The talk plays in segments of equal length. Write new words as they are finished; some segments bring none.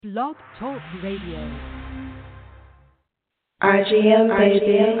Blog Talk Radio. RGM,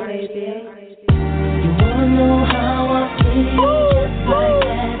 baby. You wanna know how I feel?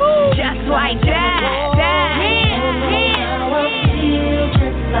 Just like that. How I feel,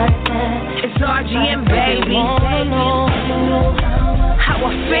 just like that. It's RGM, baby. How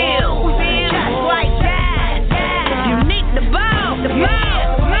I feel, just like that. Unique the ball,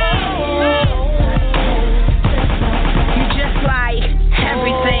 You just like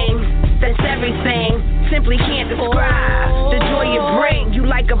everything. That's everything. Simply can't describe the joy you bring. You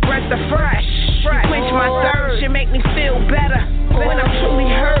like a breath of fresh. You quench my thirst. You make me feel better when I'm truly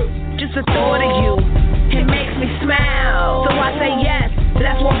hurt. Just the thought of you, it makes me smile. So I say yes,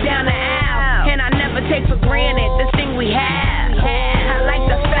 let's walk down the aisle. And I never take for granted the thing we have. I like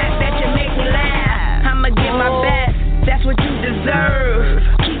the fact that you make me laugh. I'ma give my best, that's what you deserve.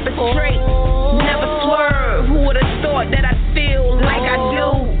 Keep it straight, never swerve. Who would've thought that I feel like I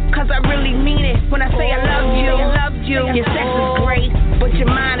do? Cause I really mean it when I say I love you. Your sex is great, but your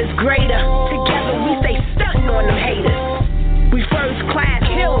mind is greater. Together we stay stunting on them haters. We first class,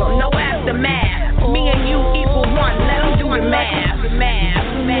 kill them, no aftermath. Me and you equal one, let them do the math.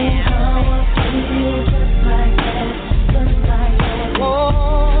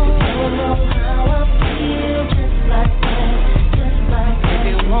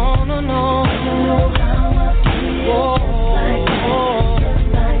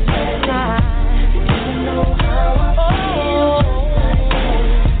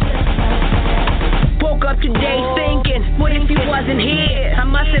 Today thinking, what if you wasn't here? I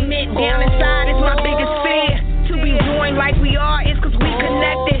must admit, down inside it's my biggest fear. To be joined like we are, it's cause we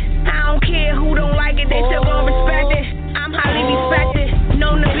connected. I don't care who don't like it, they still gon' respect it. I'm highly respected,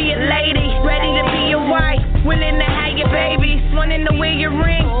 known to be a lady, ready to be your wife, willing to have your babies, wanting to wear your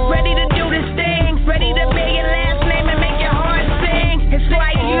ring, ready to do this thing, ready to bear your last name and make your heart sing. It's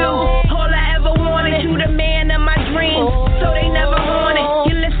like you, all I ever wanted, you the man of my dreams, so they never want it.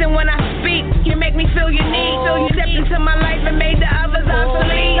 You listen when I speak, you make me feel unique. So you stepped into my life and made the others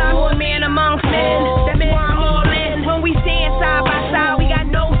obsolete. You're a man amongst men, that's why I'm all in. When we stand side by side, we got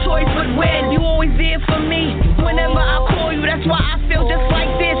no choice but win. You always there for me, whenever I call you, that's why I feel just like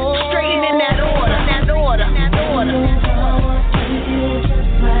this. Straight in that order.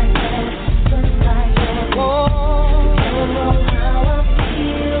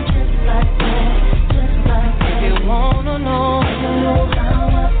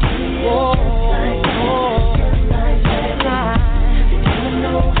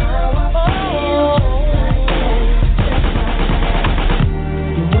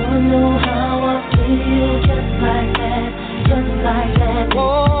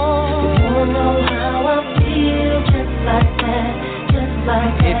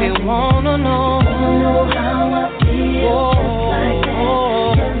 If you wanna know how I feel, just like that,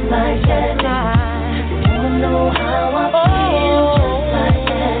 just like that. If you wanna know how I feel,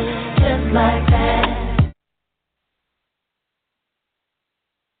 just like that.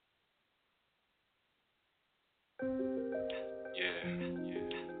 Yeah.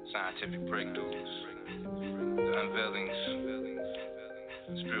 Scientific breakthroughs, the unveilings,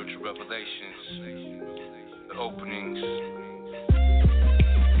 spiritual revelations, the openings.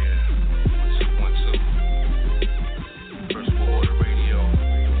 First World Order Radio,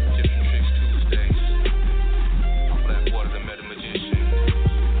 Tips and Tricks Tuesdays. I'm Blackwater the Meta Magician.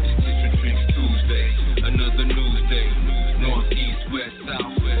 It's Tips and Tricks Tuesdays, another news day. North, east, west,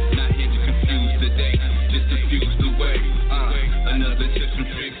 south. Not here to confuse the day, just to fuse the way. Another Tips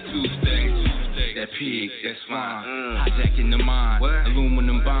and Tricks Tuesday. That pig, that's fine. Hijacking the mind,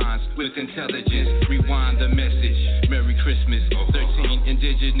 aluminum bonds with intelligence. Rewind the message. Merry Christmas. 13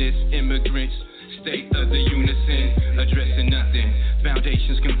 indigenous immigrants. State of the unison, addressing nothing.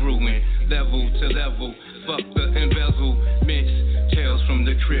 Foundations can ruin, level to level. Fuck the embezzlements. Tales from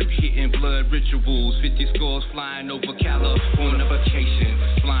the crypt, hitting blood rituals. 50 scores flying over California vacation.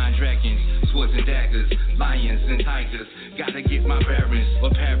 Flying dragons, swords and daggers, lions and tigers. Gotta get my bearings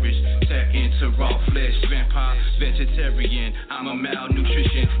or perish. Tap into raw flesh, vampire, vegetarian. I'm a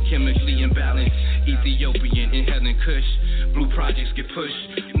malnutrition, chemically imbalanced. Ethiopian, inhaling kush. Blue projects get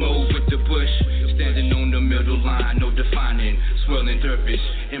pushed, move with the bush. Standing on the middle line, no defining. Swirling dervish,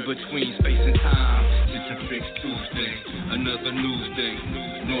 in between space and time. Tips and Tricks Tuesday, another news day.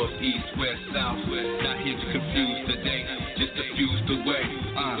 North, east, west, south. Not here to confuse the day, just to fuse the way.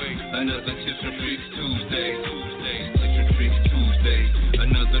 Another Tips and Tricks Tuesday. Tips and Tricks Tuesday,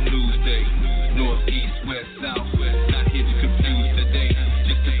 another news day. North, east, west, south. Not here to confuse the day,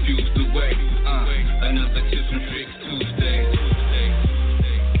 just to fuse the way. Another Tips and Tricks Tuesday.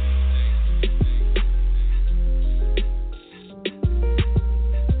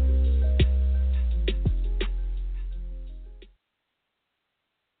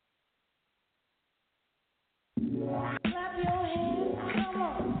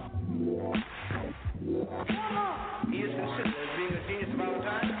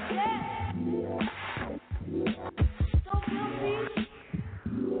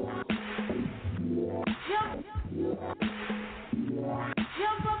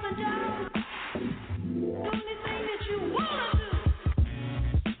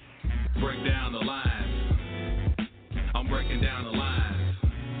 Break down the lines. I'm breaking down the lines.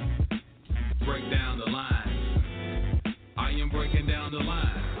 Break down the lines. I am breaking down the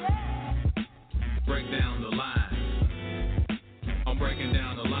lines. Break down the lines. I'm breaking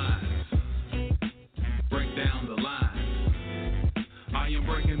down the lines. Break down the lines. I am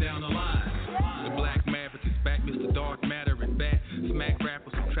breaking down the lines. The black maverick is back, Mr. Dark Matter is back. Smack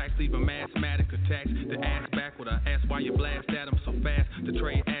rappers who tracks leave a mathematic attacks. The ass backward, I ask why you blast at him so fast. The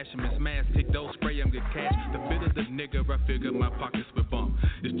tray ash him, his mask, take those spray him, get cash. The bit of the nigga, I figure my pockets would bump.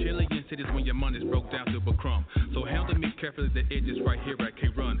 It's chilly in cities when your money's broke down to a crumb. So handle me carefully, the edges right here, I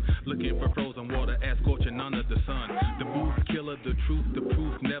can't run. Looking for frozen water, ass scorching under the sun. The booth killer, the truth, the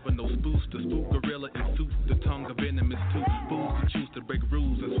proof, never no spoofs. The spook gorilla in suit, the tongue of venomous too. Fools to choose to break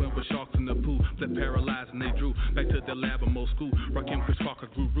rules and swim with sharks in the pool. Flip paralyzed and they drew back to the lab of most school. Rockin' Chris Parker,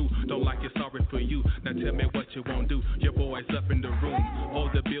 guru, don't like it, sorry for you. Now tell me what you won't do. Your boy's up in the room, or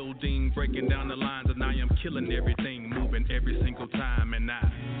the building, breaking down the lines, and I am killing everything, moving every single time, and I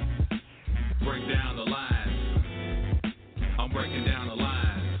break down the lines. I'm breaking down the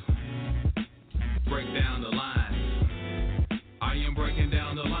lines. Break down the lines. I am breaking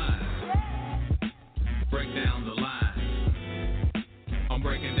down the lines. Break down the lines. I'm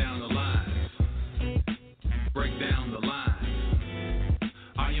breaking down the lines. Break down the lines.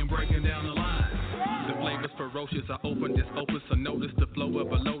 I am breaking down the lines. The flavor's ferocious. I open this opus, so notice the flow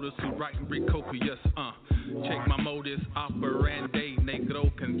of a lotus who write and read copious. Check my modus operandi,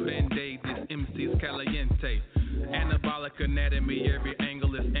 negro comprende. This MC's caliente. Anabolic anatomy, every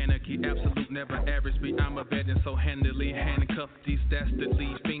angle is anarchy. Absolute, never average. Be I'm a vet and so handily handcuff these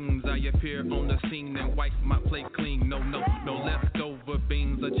dastardly fiends. I appear on the scene and wipe my plate clean. No leftover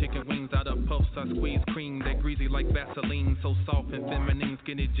beans or chicken wings out of puffs. I squeeze cream, they greasy like Vaseline. So soft and feminine,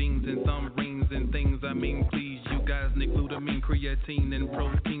 skinny jeans and thumb rings and things. I mean, please, you guys need glutamine, creatine, and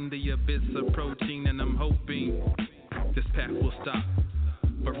protein. The abyss of protein, and I'm hoping this path will stop.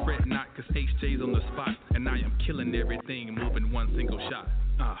 But fret not, cause HJ's on the spot, and I am killing everything, moving one single shot.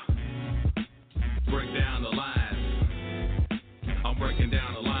 Break down the lines. I'm breaking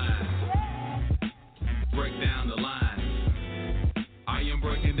down the lines. Break down the lines. I am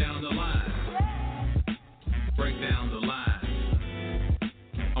breaking down the lines. Break down the lines.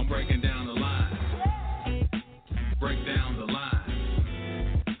 I'm breaking down the lines. Break down the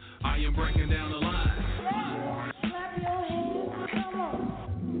lines. I am breaking down the lines.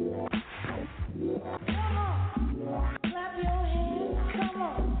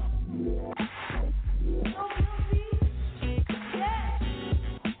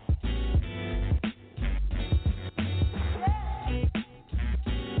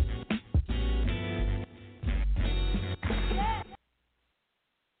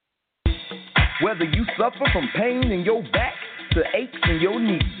 Whether you suffer from pain in your back to aches in your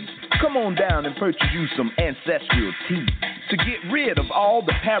knees, come on down and purchase you some ancestral tea to get rid of all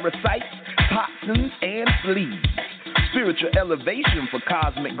the parasites, toxins, and fleas. Spiritual elevation for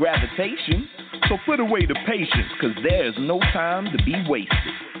cosmic gravitation. So put away the patience, cause there's no time to be wasted.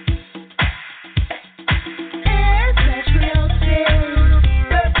 Ancestral tea.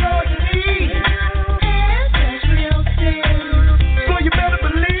 That's all you need. Ancestral tea. So you better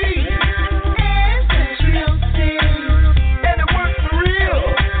believe. Ancestral tea. And it works for real.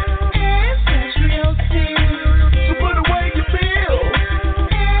 Ancestral tea. So put away your pills.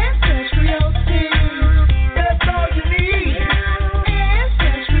 Ancestral tea. That's all you need.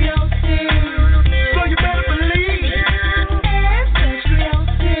 Ancestral tea. So you better believe. Ancestral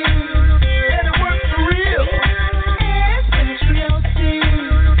tea. And it works for real. Ancestral tea.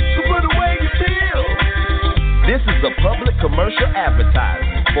 So put away your pills. This is a public commercial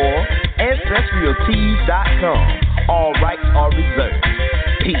advertisement for AncestralTeas.com. All rights are reserved.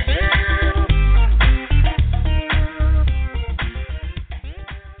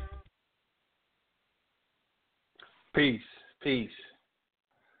 Peace. Peace.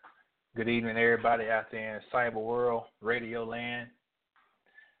 Good evening, everybody out there in cyber world, radio land.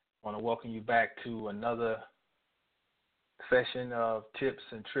 I want to welcome you back to another session of Tips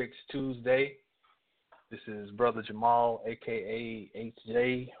and Tricks Tuesday. This is Brother Jamal, a.k.a.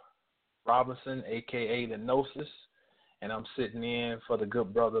 H.J. Robinson, a.k.a. The Gnosis, and I'm sitting in for the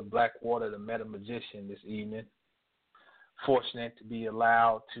good brother Blackwater, the Meta Magician, this evening. Fortunate to be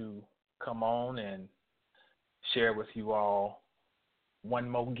allowed to come on and share with you all one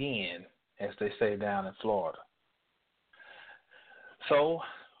more again, as they say down in Florida. So,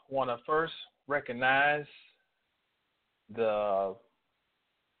 want to first recognize the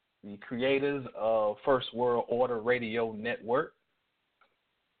creators of First World Order Radio Network,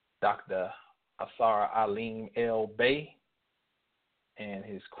 Dr. Asara Alim El Bey, and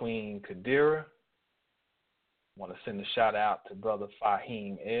his queen Kadira. Want to send a shout out to brother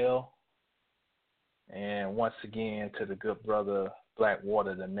Fahim L. And once again to the good brother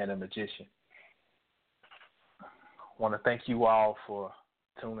Blackwater, the Meta Magician. Want to thank you all for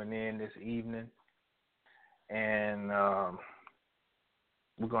tuning in this evening. And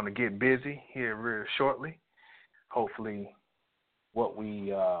we're going to get busy here real shortly. Hopefully what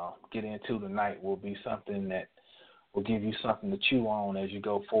we get into tonight will be something that will give you something to chew on as you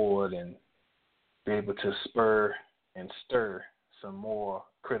go forward and be able to spur and stir some more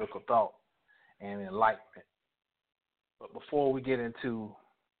critical thought and enlightenment. But before we get into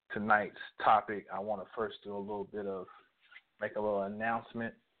tonight's topic, I want to first make a little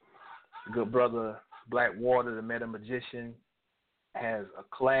announcement. Good brother Blackwater, the Meta Magician, has a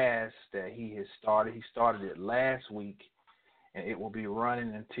class that he has started. He started it last week, and it will be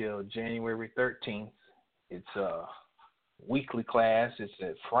running until January 13th. It's a weekly class. It's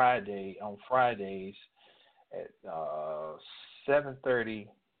on Fridays at 7:30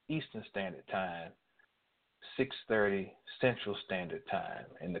 Eastern Standard Time, 6:30 Central Standard Time.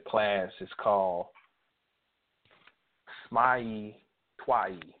 And the class is called Smai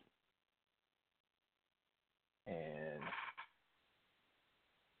Twai. And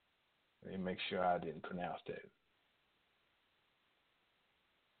let me make sure I didn't pronounce that.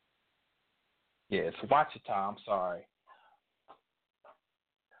 Yeah, it's Wachita, I'm sorry.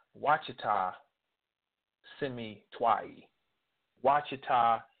 Wachita Semi Twai.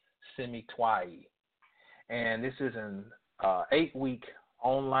 Wachita Semi Twai. And this is an 8-week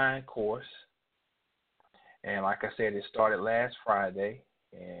online course. And like I said, it started last Friday,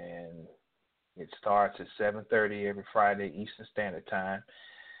 and it starts at 7:30 every Friday Eastern Standard Time.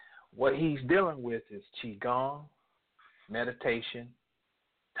 What he's dealing with is Qigong, meditation,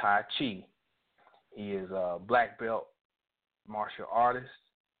 Tai Chi. He is a black belt martial artist.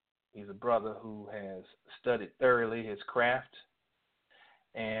 He's a brother who has studied thoroughly his craft.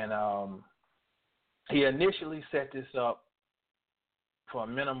 And he initially set this up for a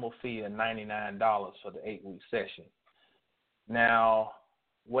minimal fee of $99 for the 8-week session. Now,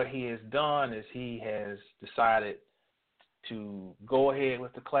 what he has done is he has decided to go ahead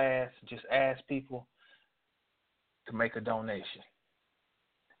with the class, just ask people to make a donation.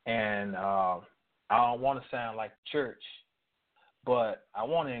 And I don't want to sound like church, but I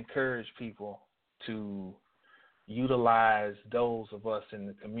want to encourage people to utilize those of us in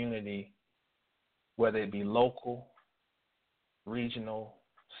the community, whether it be local, regional,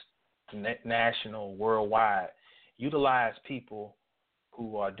 national, worldwide. Utilize people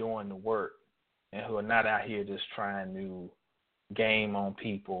who are doing the work and who are not out here just trying to game on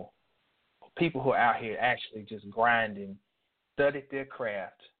people. People who are out here actually just grinding, studied their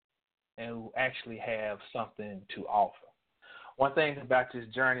craft, and who actually have something to offer. One thing about this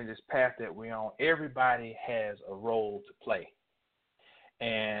journey, this path that we're on, everybody has a role to play.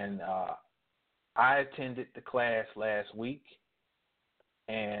 And I attended the class last week,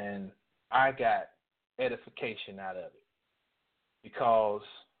 and I got edification out of it. Because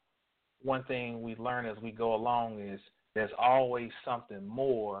one thing we learn as we go along is there's always something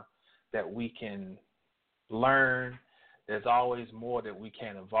more that we can learn. There's always more that we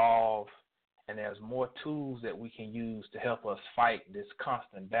can evolve, and there's more tools that we can use to help us fight this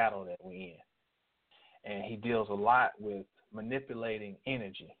constant battle that we're in. And he deals a lot with manipulating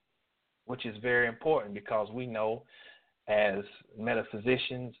energy, which is very important because we know as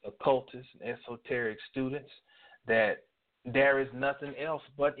metaphysicians, occultists, and esoteric students that there is nothing else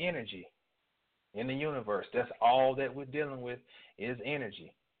but energy in the universe. That's all that we're dealing with is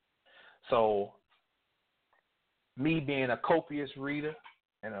energy. So me being a copious reader,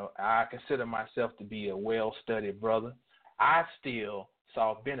 and I consider myself to be a well-studied brother, I still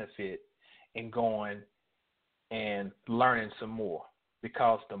saw benefit in going and learning some more.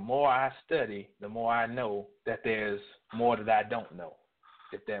 Because the more I study, the more I know that there's more that I don't know,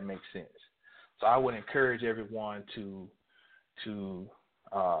 if that makes sense. So I would encourage everyone to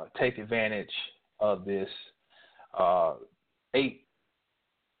take advantage of this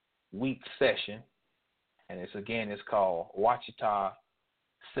 8-week session, and it's called Wachita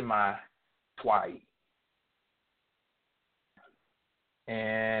Semi Twai.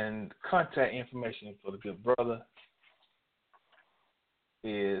 And contact information for the good brother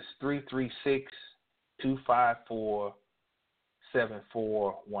is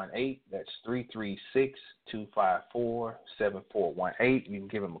 336-254-7418. That's 336-254-7418. You can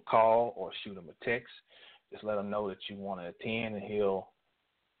give him a call or shoot him a text. Just let him know that you want to attend, and he'll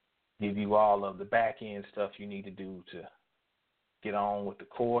give you all of the back end stuff you need to do to get on with the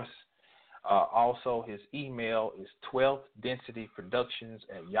course. Also, his email is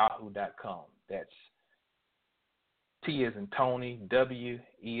 12thdensityproductions@yahoo.com. That's T as in Tony, W,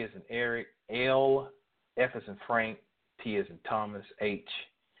 E as in Eric, L, F as in Frank, T as in Thomas, H,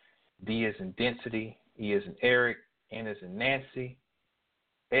 D as in Density, E as in Eric, N as in Nancy,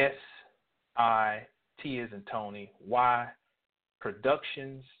 S, I, T as in Tony, Y,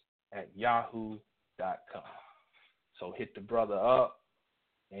 productions@yahoo.com. So hit the brother up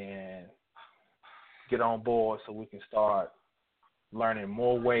and get on board so we can start learning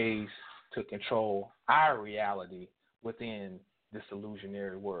more ways to control our reality within this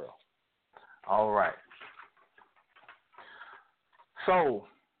illusionary world. All right. So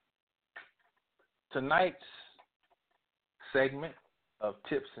tonight's segment of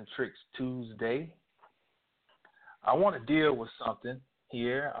Tips and Tricks Tuesday, I want to deal with something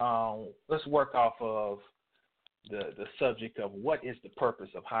here. Let's work off of the subject of what is the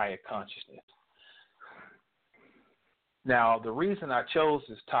purpose of higher consciousness. Now, the reason I chose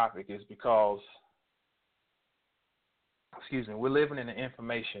this topic is because, we're living in an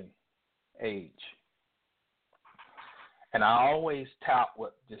information age. And I always tout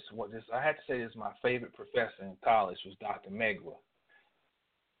I had to say this, my favorite professor in college was Dr. Megwa.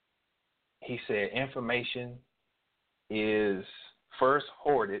 He said information is first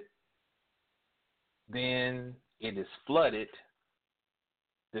hoarded, then it is flooded,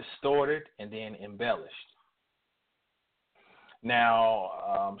 distorted, and then embellished. Now,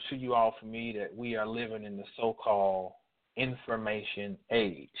 I'm sure you all familiar that we are living in the so-called information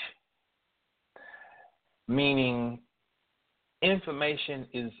age, meaning information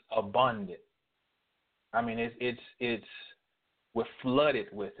is abundant. I mean, we're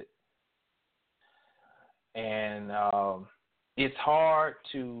flooded with it, and it's hard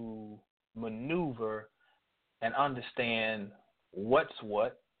to maneuver and understand what's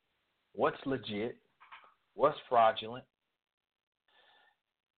legit, what's fraudulent.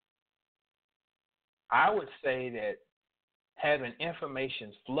 I would say that having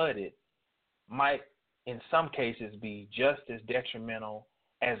information flooded might, in some cases, be just as detrimental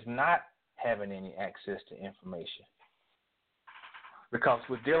as not having any access to information, because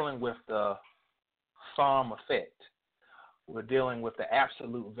we're dealing with the sum effect. We're dealing with the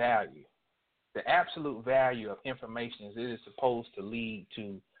absolute value. The absolute value of information is it is supposed to lead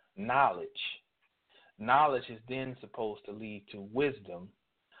to knowledge. Knowledge is then supposed to lead to wisdom,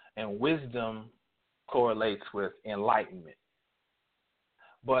 and wisdom correlates with enlightenment.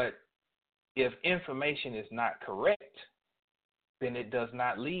 But if information is not correct, then it does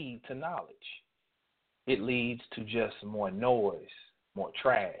not lead to knowledge. It leads to just more noise, more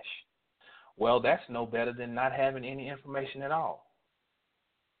trash. Well, that's no better than not having any information at all.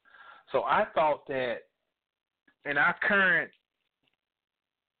 So I thought that in our current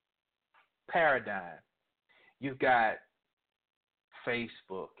paradigm, you've got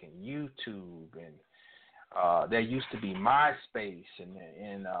Facebook and YouTube, and there used to be MySpace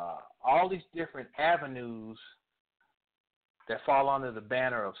and all these different avenues that fall under the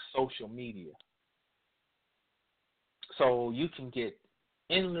banner of social media. So you can get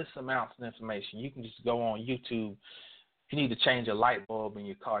endless amounts of information. You can just go on YouTube. If you need to change a light bulb in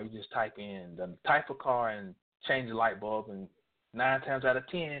your car, you just type in the type of car and change the light bulb, and 9 times out of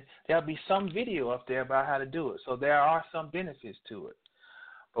 10, there'll be some video up there about how to do it. So there are some benefits to it.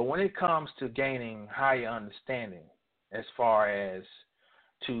 But when it comes to gaining higher understanding as far as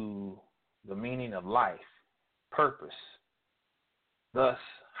to the meaning of life, purpose, thus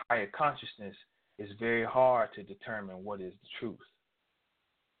higher consciousness, it's very hard to determine what is the truth.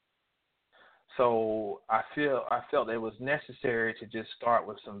 So I felt it was necessary to just start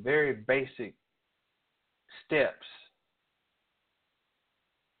with some very basic steps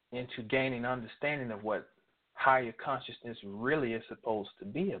into gaining understanding of what higher consciousness really is supposed to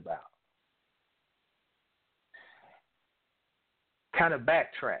be about. Kind of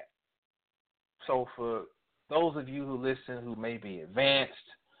backtrack. So for those of you who listen who may be advanced,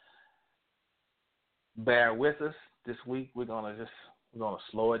 bear with us. This week we're gonna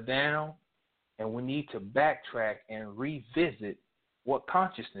slow it down, and we need to backtrack and revisit what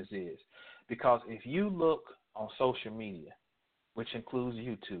consciousness is. Because if you look on social media, which includes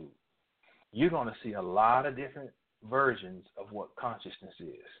YouTube, you're going to see a lot of different versions of what consciousness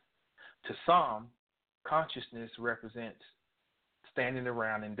is. To some, consciousness represents standing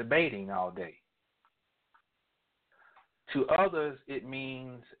around and debating all day. To others, it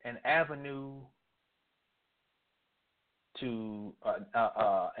means an avenue to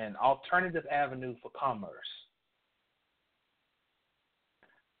an alternative avenue for commerce.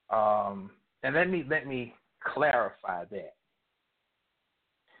 And let me clarify that.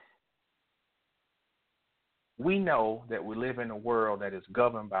 we know that we live in a world that is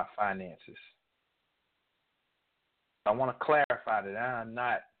governed by finances. I want to clarify that I'm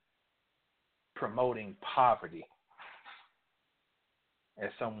not promoting poverty,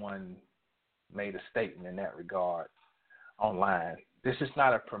 as someone made a statement in that regard online. This is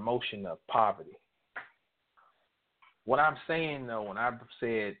not a promotion of poverty. What I'm saying, though, when I've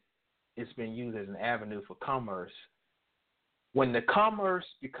said it's been used as an avenue for commerce, when the commerce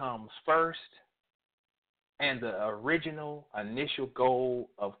becomes first and the original initial goal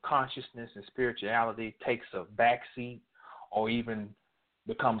of consciousness and spirituality takes a backseat or even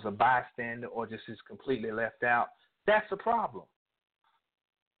becomes a bystander or just is completely left out, that's a problem.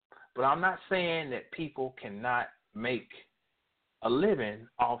 But I'm not saying that people cannot make a living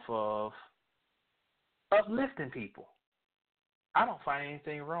off of uplifting people. I don't find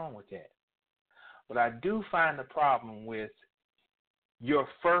anything wrong with that. But I do find the problem with your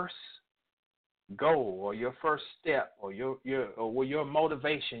first goal or your first step or your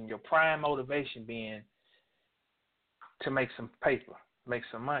motivation, your prime motivation being to make some paper, make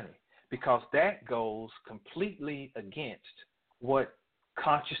some money, because that goes completely against what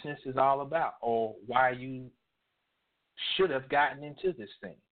consciousness is all about or why you should have gotten into this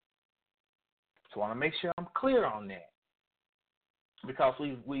thing. So I want to make sure I'm clear on that, because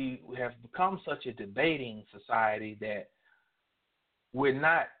we have become such a debating society that we're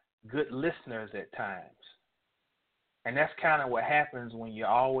not good listeners at times. And that's kind of what happens when you're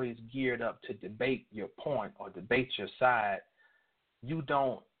always geared up to debate your point or debate your side. You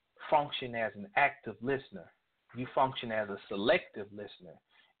don't function as an active listener. You function as a selective listener.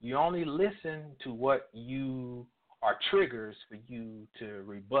 You only listen to what you are triggers for you to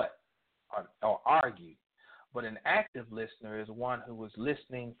rebut or argue. But an active listener is one who is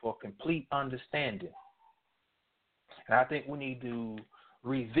listening for complete understanding. And I think we need to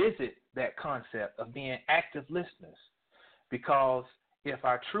revisit that concept of being active listeners, because if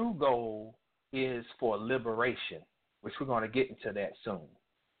our true goal is for liberation, which we're going to get into that soon,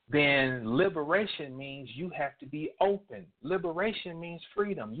 then liberation means you have to be open. Liberation means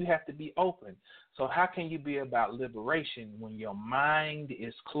freedom. You have to be open. So how can you be about liberation when your mind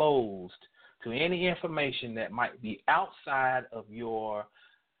is closed to any information that might be outside of your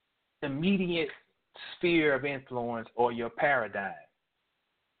immediate sphere of influence or your paradigm?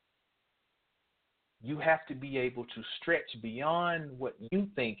 You have to be able to stretch beyond what you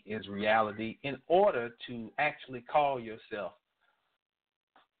think is reality in order to actually call yourself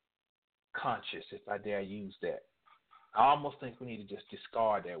conscious, if I dare use that. I almost think we need to just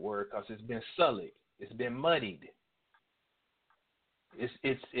discard that word because it's been sullied. It's been muddied.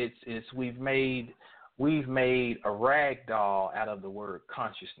 We've made a rag doll out of the word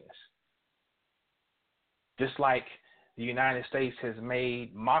consciousness. Just like the United States has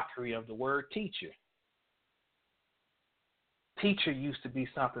made mockery of the word teacher. Teacher used to be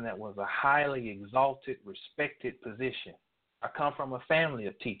something that was a highly exalted, respected position. I come from a family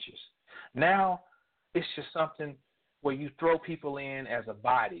of teachers. Now it's just something where you throw people in as a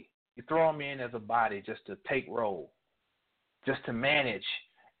body. You throw them in as a body just to take role, just to manage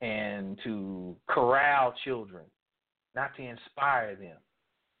and to corral children, not to inspire them.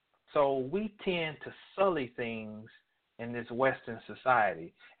 So we tend to sully things in this Western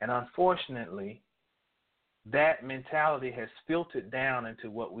society, and unfortunately, that mentality has filtered down into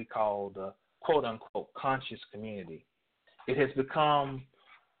what we call the quote-unquote conscious community. It has become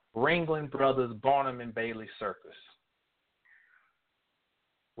Ringling Brothers, Barnum and Bailey Circus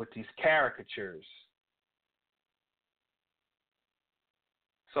with these caricatures.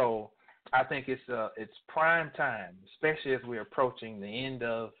 So I think it's prime time, especially as we're approaching the end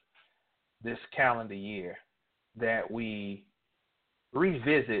of this calendar year, that we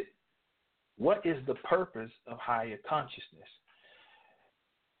revisit what is the purpose of higher consciousness,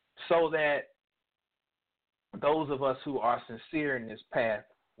 so that those of us who are sincere in this path,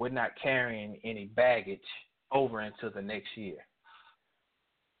 we're not carrying any baggage over into the next year.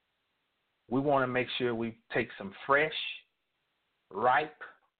 We want to make sure we take some fresh, ripe,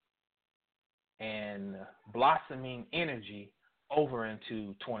 and blossoming energy over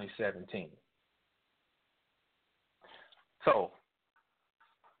into 2017. So,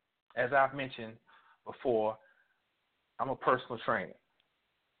 as I've mentioned before, I'm a personal trainer.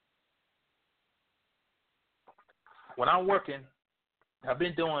 When I'm working, I've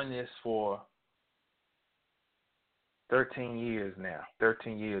been doing this for 13 years now,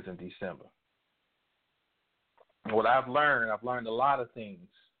 13 years in December. What I've learned a lot of things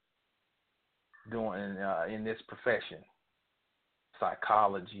doing in this profession,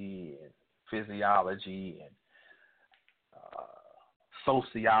 psychology and physiology and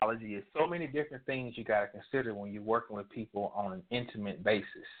sociology. It's so many different things you got to consider when you're working with people on an intimate basis,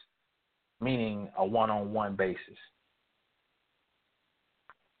 meaning a one-on-one basis.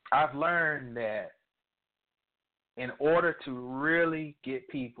 I've learned that in order to really get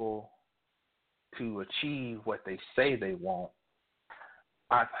people to achieve what they say they want,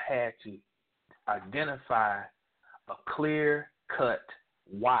 I've had to identify a clear-cut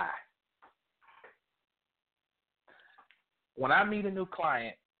why. When I meet a new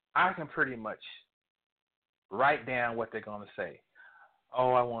client, I can pretty much write down what they're going to say.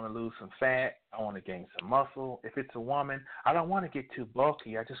 Oh, I want to lose some fat. I want to gain some muscle. If it's a woman, I don't want to get too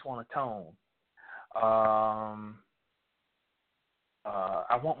bulky. I just want to tone.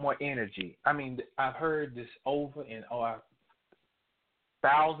 I want more energy. I mean, I've heard this over and over.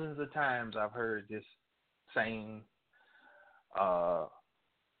 Thousands of times I've heard this same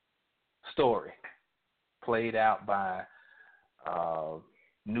story played out by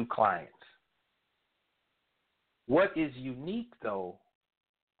new clients. What is unique, though,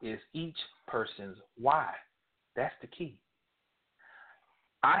 is each person's why. That's the key.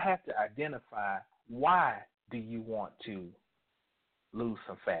 I have to identify, why do you want to lose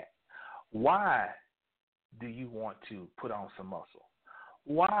some fat? Why do you want to put on some muscle?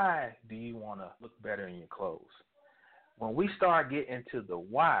 Why do you want to look better in your clothes? When we start getting to the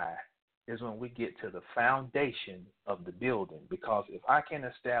why is when we get to the foundation of the building. Because if I can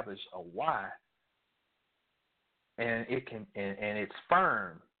establish a why and it can and it's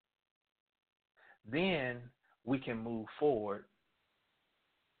firm, then we can move forward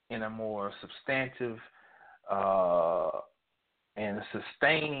in a more substantive and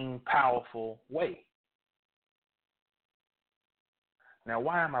sustaining, powerful way. Now,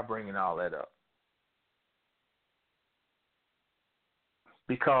 why am I bringing all that up?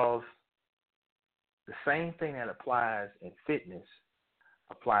 Because the same thing that applies in fitness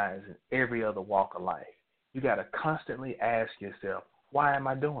applies in every other walk of life. You got to constantly ask yourself, why am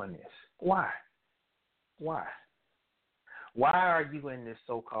I doing this? Why? Why? Why are you in this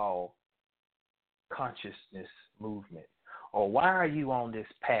so-called consciousness movement? Or why are you on this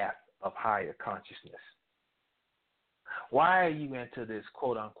path of higher consciousness? Why are you into this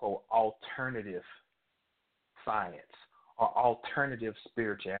quote-unquote alternative science or alternative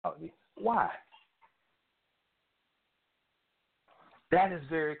spirituality? Why? That is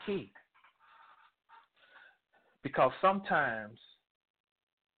very key. Because sometimes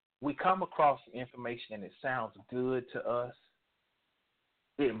we come across information and it sounds good to us.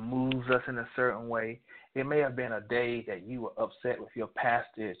 It moves us in a certain way. It may have been a day that you were upset with your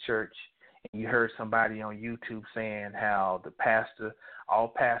pastor at church, and you heard somebody on YouTube saying how the pastor,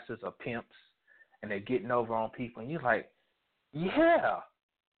 all pastors are pimps, and they're getting over on people, and you're like, yeah,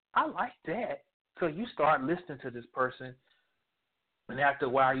 I like that. So you start listening to this person, and after a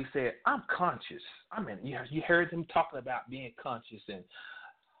while you said, I'm conscious. I mean, you heard them talking about being conscious and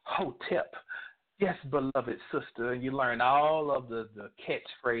Hotep. Yes, beloved sister, and you learn all of the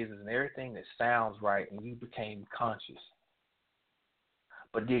catchphrases and everything that sounds right, and you became conscious.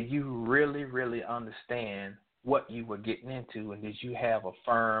 But did you really, really understand what you were getting into, and did you have a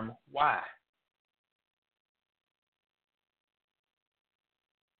firm why?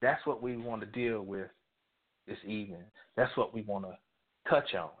 That's what we want to deal with this evening. That's what we want to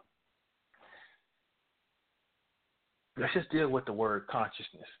touch on. Let's just deal with the word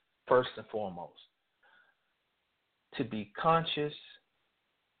consciousness first and foremost. To be conscious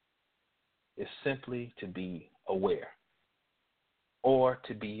is simply to be aware or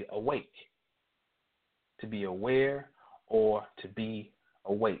to be awake. To be aware or to be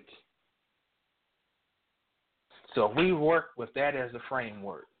awake. So if we work with that as a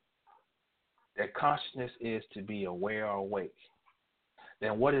framework, that consciousness is to be aware or awake,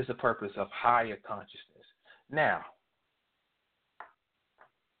 then what is the purpose of higher consciousness? Now,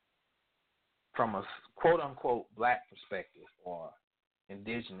 from a quote-unquote black perspective or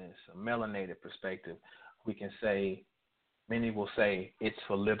indigenous or melanated perspective, we can say, many will say, it's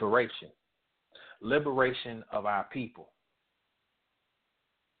for liberation. Liberation of our people.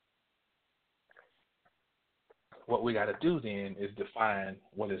 What we got to do then is define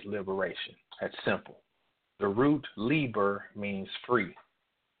what is liberation. That's simple. The root liber means free.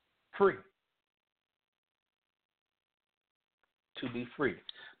 Free. To be free.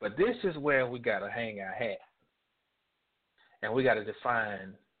 But this is where we got to hang our hat. And we got to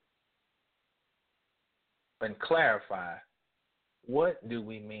define and clarify, what do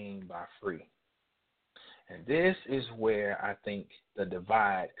we mean by free? And this is where I think the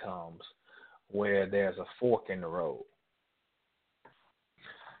divide comes, where there's a fork in the road.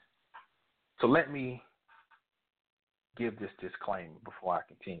 So let me give this disclaimer before I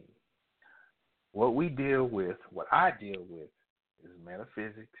continue. What I deal with is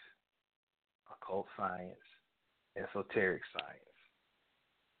metaphysics, occult science, esoteric science.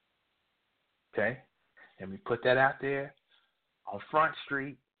 Okay? And we put that out there on Front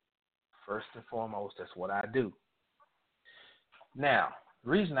Street. First and foremost, that's what I do. Now, the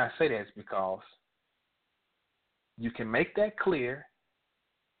reason I say that is because you can make that clear,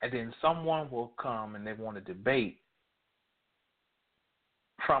 and then someone will come and they want to debate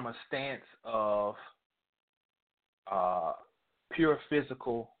from a stance of pure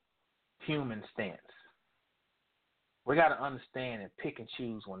physical human stance. We got to understand and pick and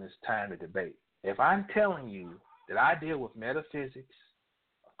choose when it's time to debate. If I'm telling you that I deal with metaphysics,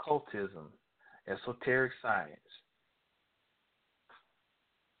 occultism, esoteric science,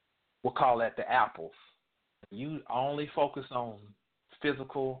 we'll call that the apples. You only focus on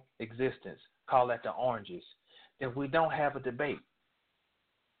physical existence, call that the oranges. Then we don't have a debate.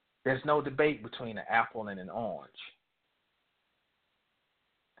 There's no debate between an apple and an orange.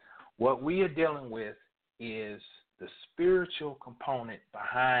 What we are dealing with is the spiritual component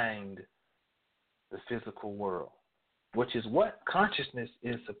behind the physical world, which is what consciousness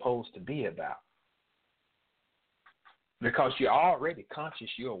is supposed to be about. Because you're already conscious,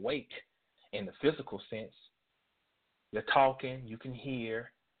 you're awake in the physical sense. You're talking, you can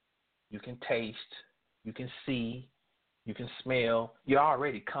hear, you can taste, you can see, you can smell. You're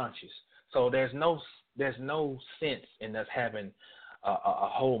already conscious. So there's no sense in us having a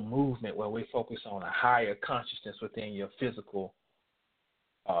whole movement where we focus on a higher consciousness within your physical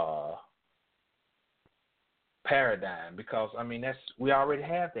paradigm, because we already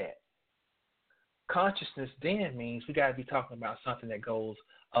have that. Consciousness then means we got to be talking about something that goes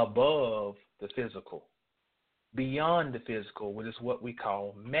above the physical, beyond the physical, which is what we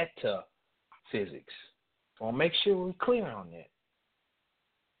call metaphysics. So I'll make sure we're clear on that,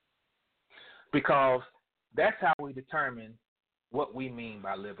 because that's how we determine what we mean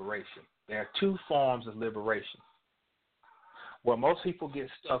by liberation. There are two forms of liberation. Where most people get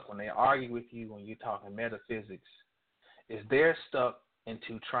stuck when they argue with you when you're talking metaphysics is they're stuck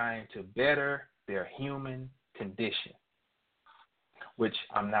into trying to better their human condition, which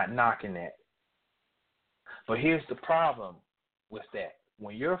I'm not knocking at. But here's the problem with that.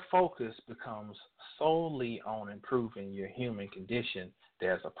 When your focus becomes solely on improving your human condition,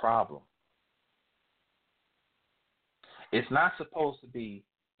 there's a problem. It's not supposed to be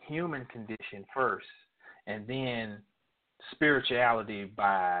human condition first and then spirituality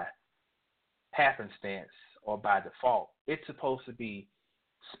by happenstance or by default. It's supposed to be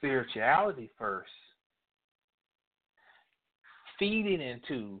spirituality first, feeding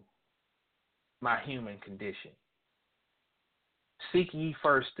into my human condition. Seek ye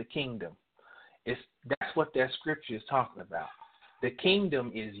first the kingdom. That's what that scripture is talking about. The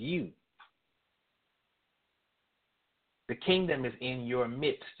kingdom is you. The kingdom is in your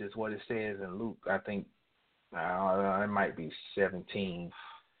midst, is what it says in Luke. I think it might be 17,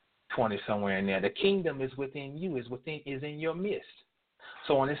 20, somewhere in there. The kingdom is within you, is in your midst.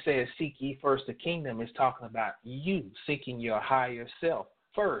 So when it says seek ye first the kingdom, it's talking about you seeking your higher self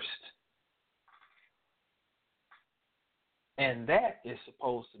first. And that is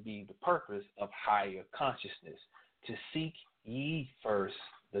supposed to be the purpose of higher consciousness, to seek ye first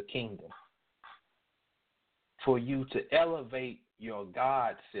the kingdom. For you to elevate your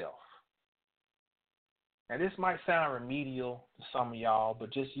God self. Now this might sound remedial to some of y'all,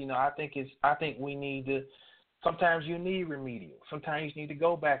 but just I think we need to. Sometimes you need remedial. Sometimes you need to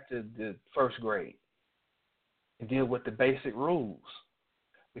go back to the first grade and deal with the basic rules,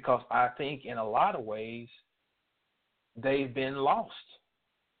 because I think in a lot of ways they've been lost,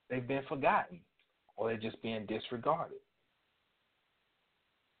 they've been forgotten, or they're just being disregarded.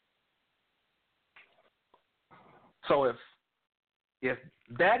 So if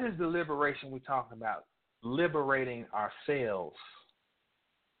that is the liberation we're talking about, liberating ourselves,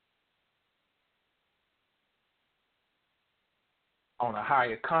 on a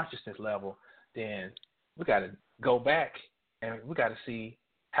higher consciousness level, then we got to go back and we got to see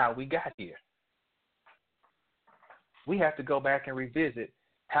how we got here. We have to go back and revisit,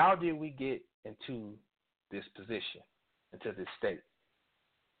 how did we get into this position, into this state?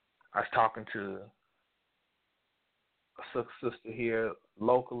 I was talking to a sister here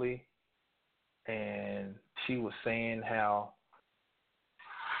locally, and she was saying how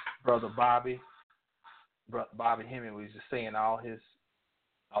Brother Bobby Hemming was just saying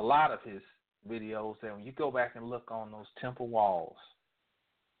a lot of his videos, that when you go back and look on those temple walls,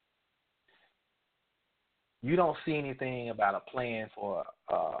 you don't see anything about a plan for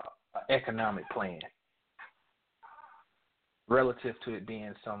an economic plan. relative to it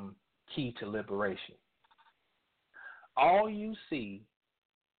being some key to liberation. All you see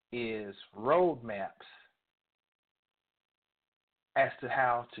is roadmaps as to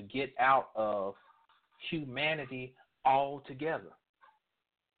how to get out of humanity altogether.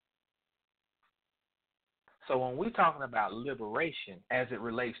 So when we're talking about liberation as it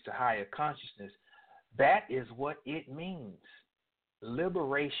relates to higher consciousness, that is what it means.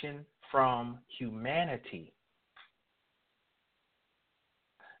 Liberation from humanity.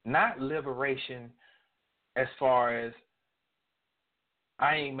 Not liberation as far as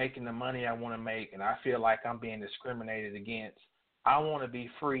I ain't making the money I want to make and I feel like I'm being discriminated against. I want to be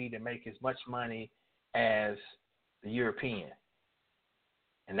free to make as much money as the European.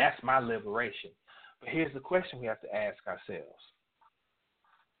 And that's my liberation. But here's the question we have to ask ourselves.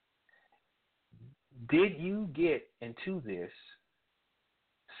 Did you get into this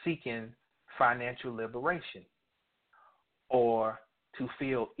seeking financial liberation or to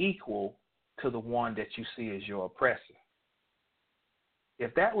feel equal to the one that you see as your oppressor?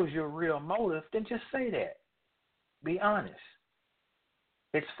 If that was your real motive, then just say that. Be honest.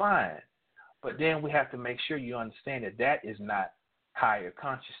 It's fine. But then we have to make sure you understand that that is not higher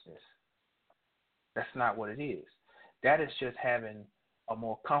consciousness. That's not what it is. That is just having a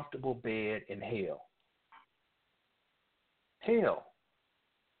more comfortable bed in hell. Hell.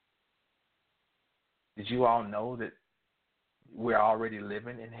 Did you all know that we're already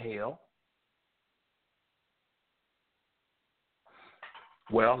living in hell?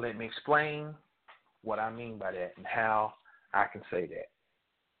 Well, let me explain what I mean by that and how I can say that.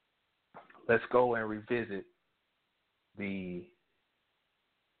 Let's go and revisit the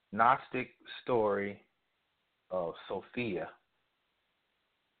Gnostic story of Sophia.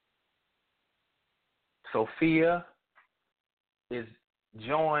 Sophia is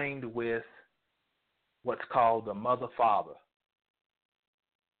joined with what's called the Mother Father,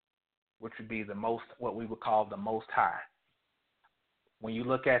 which would be what we would call the Most High. When you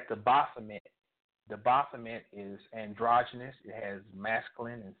look at the Baphomet is androgynous. It has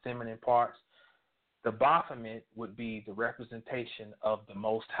masculine and feminine parts. The Baphomet would be the representation of the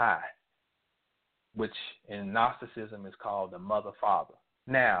Most High, which in Gnosticism is called the Mother Father.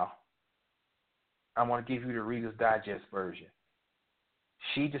 Now, I want to give you the Reader's Digest version.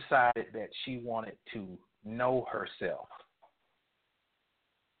 She decided that she wanted to know herself.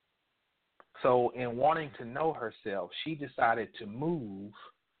 So in wanting to know herself, she decided to move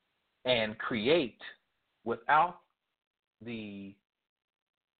and create without the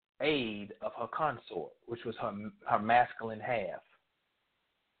aid of her consort, which was her masculine half.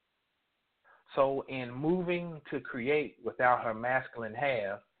 So in moving to create without her masculine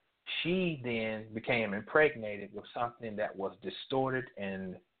half, she then became impregnated with something that was distorted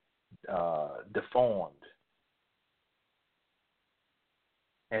and deformed.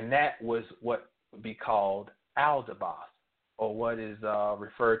 And that was what would be called Aldabaoth, or what is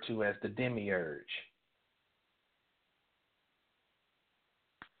referred to as the demiurge.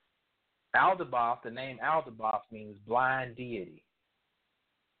 Aldabaoth, the name Aldabaoth means blind deity.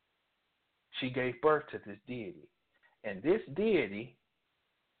 She gave birth to this deity. And this deity,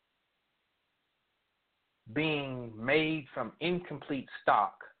 being made from incomplete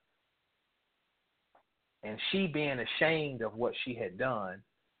stock, and she being ashamed of what she had done,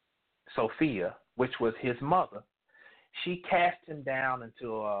 Sophia, which was his mother, she cast him down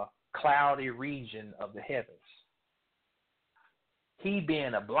into a cloudy region of the heavens. He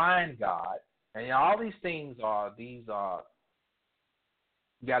being a blind God, and all these things you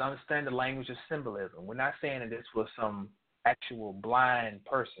got to understand the language of symbolism. We're not saying that this was some actual blind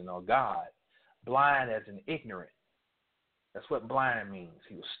person or God. Blind as in ignorant. That's what blind means.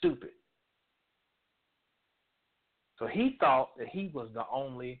 He was stupid. So he thought that he was the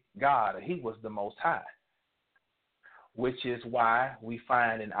only God, or he was the Most High, which is why we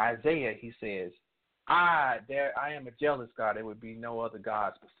find in Isaiah, he says, I am a jealous God. There would be no other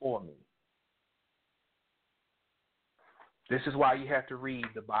gods before me. This is why you have to read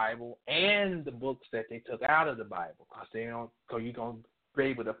the Bible and the books that they took out of the Bible, because you're going to be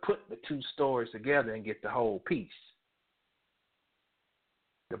able to put the two stories together and get the whole piece.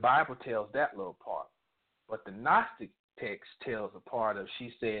 The Bible tells that little part. But the Gnostic text tells a part of,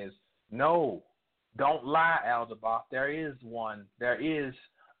 she says, no, don't lie, Aldabaoth. There is one. There is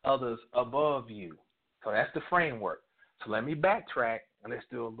others above you. So that's the framework. So let me backtrack and let's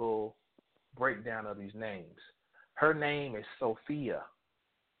do a little breakdown of these names. Her name is Sophia.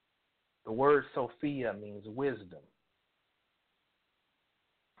 The word Sophia means wisdom.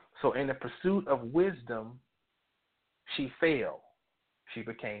 So in the pursuit of wisdom, she failed. She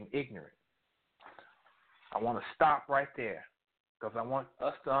became ignorant. I want to stop right there because I want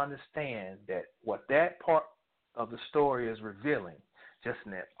us to understand that what that part of the story is revealing, just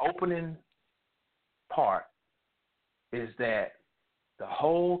in that opening part, is that the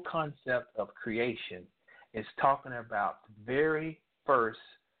whole concept of creation is talking about the very first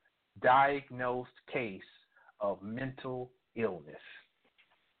diagnosed case of mental illness.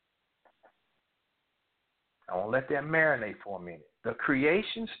 I want to let that marinate for a minute. The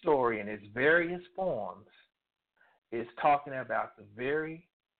creation story in its various forms is talking about the very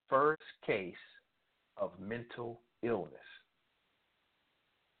first case of mental illness.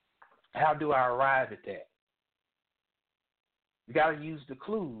 How do I arrive at that? You got to use the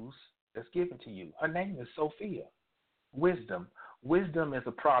clues that's given to you. Her name is Sophia. Wisdom. Wisdom is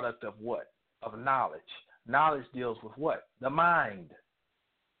a product of what? Of knowledge. Knowledge deals with what? The mind.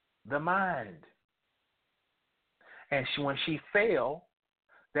 The mind. And when she fell,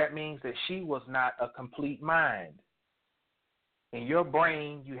 that means that she was not a complete mind. In your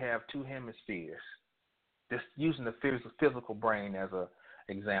brain, you have two hemispheres. Just using the physical brain as an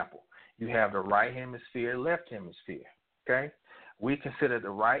example. You have the right hemisphere, left hemisphere. Okay? We consider the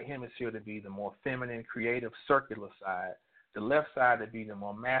right hemisphere to be the more feminine, creative, circular side. The left side to be the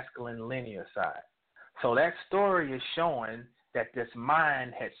more masculine, linear side. So that story is showing that this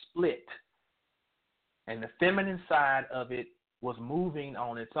mind had split. And the feminine side of it was moving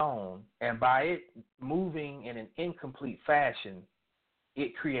on its own. And by it moving in an incomplete fashion,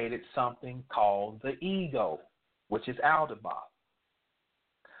 it created something called the ego, which is Aldebaran.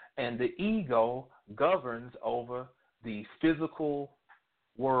 And the ego governs over the physical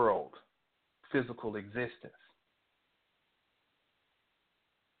world, physical existence.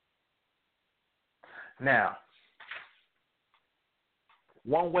 Now,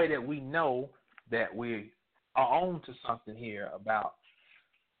 one way that we know that we are on to something here about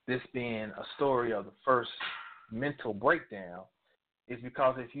this being a story of the first mental breakdown is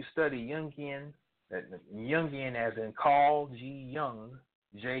because if you study Jungian as in Carl G. Jung,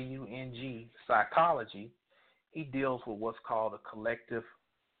 Jung, psychology, he deals with what's called the collective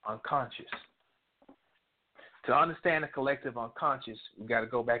unconscious. To understand the collective unconscious, we've got to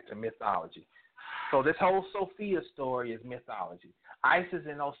go back to mythology. So this whole Sophia story is mythology. Isis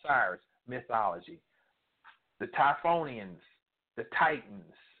and Osiris, mythology. The Typhonians, the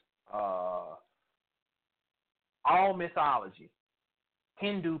Titans, all mythology.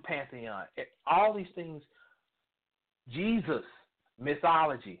 Hindu pantheon, all these things. Jesus,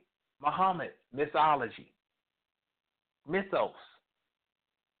 mythology. Muhammad, mythology. Mythos.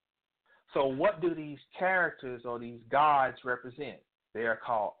 So what do these characters or these gods represent? They are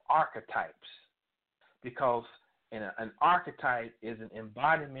called archetypes, because an archetype is an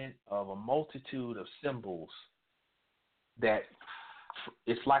embodiment of a multitude of symbols that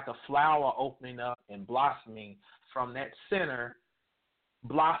it's like a flower opening up and blossoming. From that center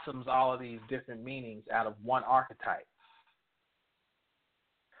blossoms all of these different meanings out of one archetype.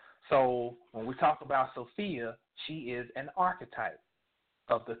 So when we talk about Sophia, she is an archetype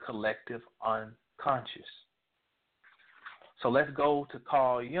of the collective unconscious. So let's go to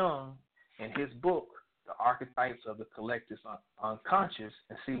Carl Jung in his book, The Archetypes of the Collective Unconscious,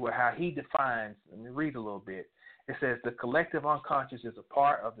 and see how he defines. Let me read a little bit. It says, the collective unconscious is a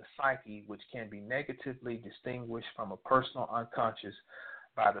part of the psyche which can be negatively distinguished from a personal unconscious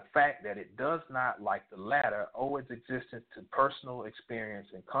by the fact that it does not, like the latter, owe its existence to personal experience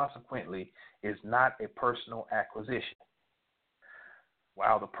and consequently is not a personal acquisition.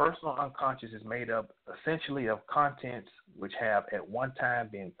 While the personal unconscious is made up essentially of contents which have at one time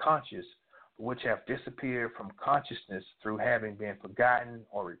been conscious, but which have disappeared from consciousness through having been forgotten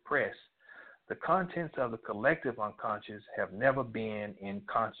or repressed, the contents of the collective unconscious have never been in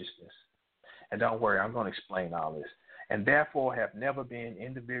consciousness. And don't worry, I'm going to explain all this. And therefore have never been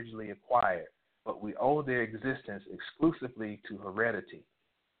individually acquired, but we owe their existence exclusively to heredity.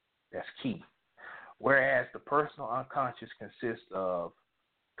 That's key. Whereas the personal unconscious consists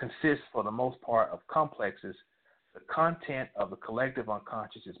for the most part of complexes, the content of the collective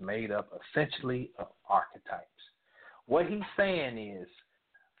unconscious is made up essentially of archetypes. What he's saying is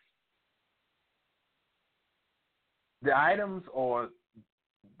the items or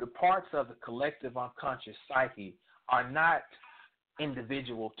the parts of the collective unconscious psyche are not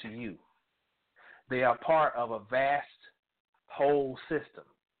individual to you. They are part of a vast whole system.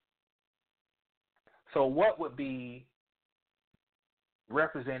 So what would be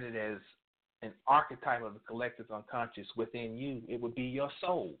represented as an archetype of the collective unconscious within you? It would be your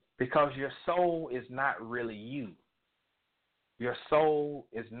soul, because your soul is not really you. Your soul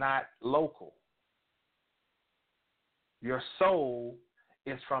is not local. Your soul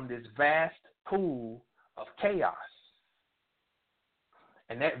is from this vast pool of chaos.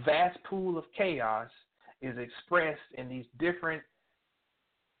 And that vast pool of chaos is expressed in these different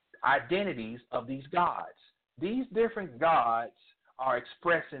identities of these gods. These different gods are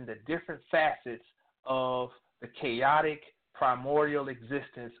expressing the different facets of the chaotic primordial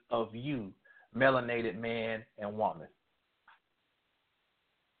existence of you, melanated man and woman.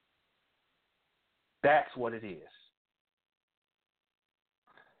 That's what it is.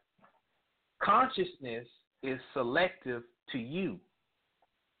 Consciousness is selective to you.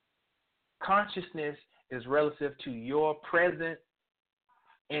 Consciousness is relative to your present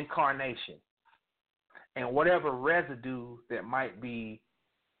incarnation and whatever residue that might be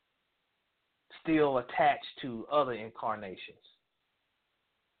still attached to other incarnations.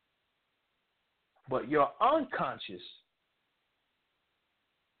 But your unconscious,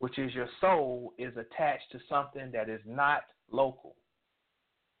 which is your soul, is attached to something that is not local.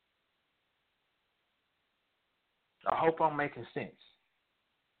 I hope I'm making sense.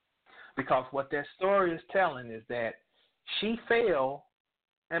 Because what that story is telling is that she fell,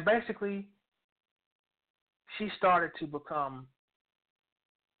 and basically she started to become,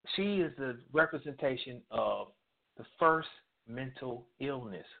 she is the representation of the first mental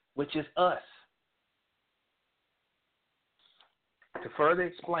illness, which is us. To further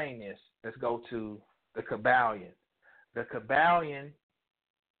explain this, let's go to the Kabbalion. The Kabbalion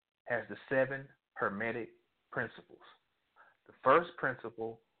has the 7 Hermetic principles. The first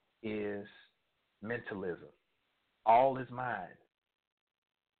principle is mentalism. All is mind.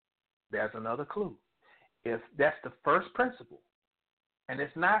 There's another clue. If that's the first principle, and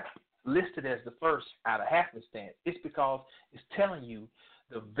it's not listed as the first out of happenstance, it's because it's telling you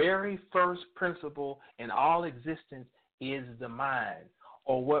the very first principle in all existence is the mind,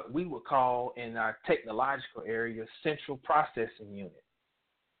 or what we would call in our technological area, central processing unit.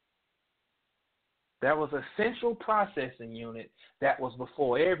 That was a central processing unit that was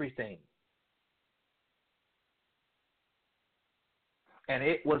before everything. And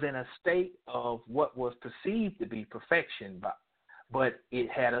it was in a state of what was perceived to be perfection, but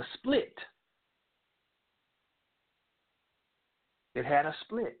it had a split. It had a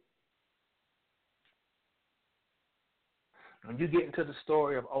split. When you get into the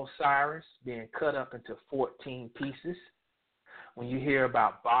story of Osiris being cut up into 14 pieces, when you hear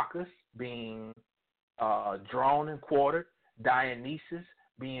about Bacchus being drawn and quartered, Dionysus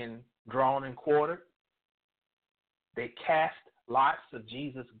being drawn and quartered, they cast lots of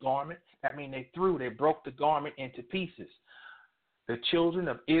Jesus' garment. That means they broke the garment into pieces. The children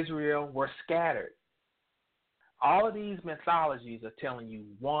of Israel were scattered. All of these mythologies are telling you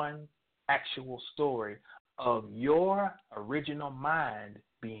one actual story of your original mind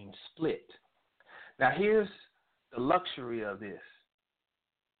being split. Now here's the luxury of this.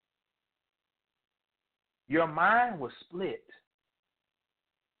 Your mind was split,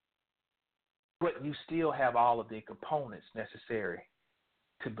 but you still have all of the components necessary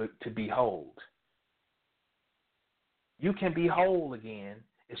to be whole. You can be whole again.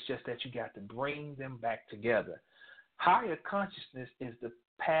 It's just that you got to bring them back together. Higher consciousness is the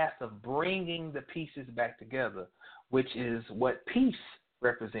path of bringing the pieces back together, which is what peace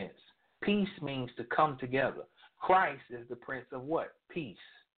represents. Peace means to come together. Christ is the Prince of what? Peace.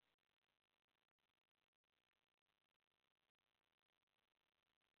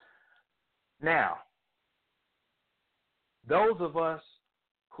 Now, those of us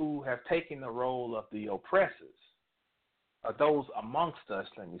who have taken the role of the oppressors, or those amongst us,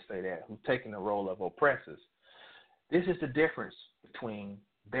 let me say that, who've taken the role of oppressors, this is the difference between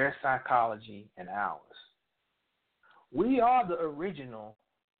their psychology and ours. We are the original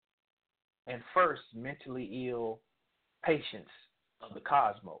and first mentally ill patients of the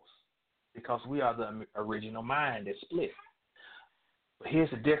cosmos because we are the original mind that split. But here's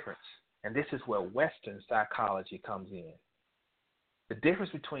the difference, and this is where Western psychology comes in. The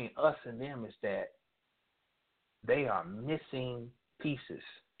difference between us and them is that they are missing pieces.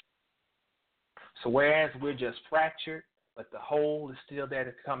 So whereas we're just fractured, but the whole is still there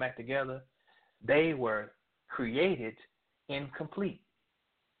to come back together, they were created incomplete.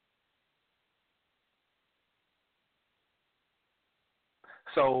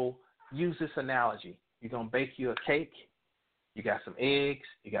 So use this analogy. You're going to bake you a cake. You got some eggs.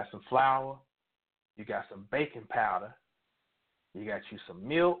 You got some flour. You got some baking powder. You got you some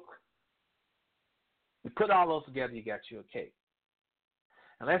milk. You put all those together, you got you a cake.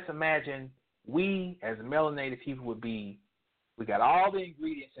 And let's imagine we, as melanated people, we got all the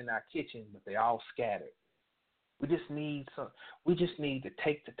ingredients in our kitchen, but they all scattered. We just need to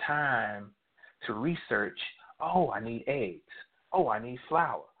take the time to research. Oh, I need eggs. Oh, I need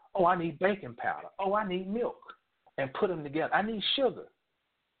flour. Oh, I need baking powder. Oh, I need milk. And put them together. I need sugar.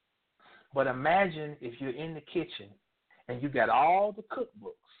 But imagine if you're in the kitchen and you got all the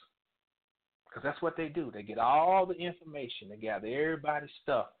cookbooks, because that's what they do. They get all the information. They gather everybody's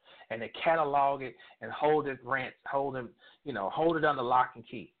stuff, and they catalog it and hold it under lock and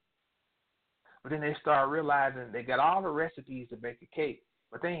key. But then they start realizing they got all the recipes to bake a cake,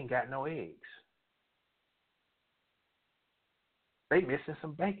 but they ain't got no eggs. They missing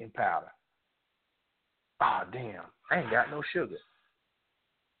some baking powder. Oh, damn, I ain't got no sugar.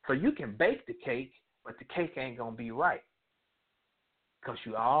 So you can bake the cake, but the cake ain't going to be right because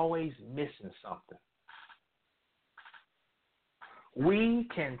you're always missing something. We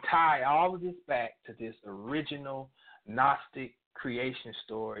can tie all of this back to this original Gnostic creation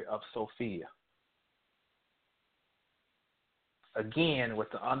story of Sophia. Again, with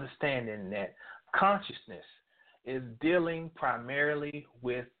the understanding that consciousness is dealing primarily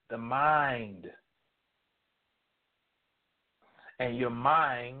with the mind. And your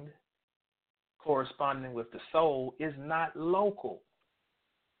mind, corresponding with the soul, is not local.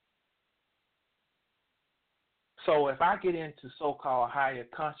 So if I get into so-called higher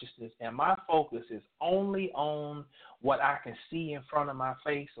consciousness and my focus is only on what I can see in front of my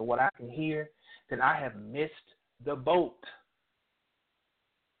face or what I can hear, then I have missed the boat.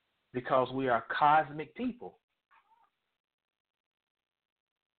 Because we are cosmic people.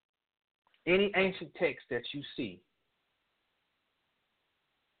 Any ancient text that you see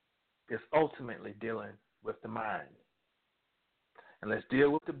is ultimately dealing with the mind. And let's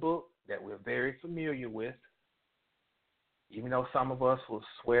deal with the book that we're very familiar with. Even though some of us will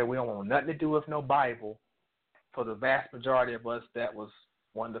swear we don't want nothing to do with no Bible, for the vast majority of us, that was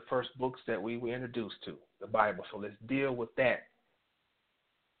one of the first books that we were introduced to, the Bible. So let's deal with that,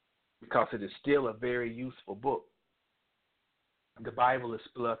 because it is still a very useful book. The Bible is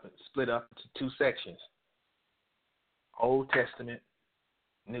split up into two sections, Old Testament,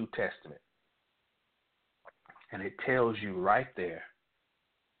 New Testament. And it tells you right there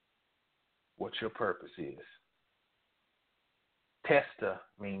what your purpose is. Testa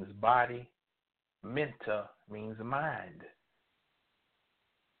means body, menta means mind.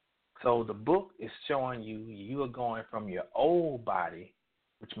 So the book is showing you are going from your old body,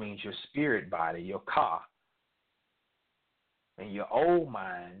 which means your spirit body, your ka, and your old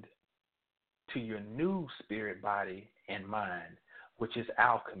mind, to your new spirit body and mind, which is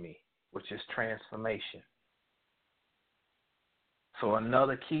alchemy, which is transformation. So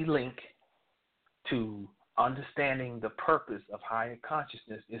another key link to understanding the purpose of higher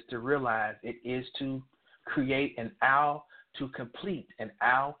consciousness is to realize it is to create to complete an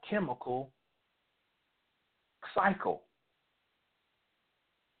alchemical cycle.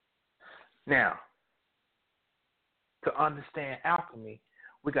 Now, to understand alchemy,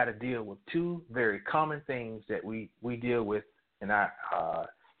 we got to deal with two very common things that we deal with in our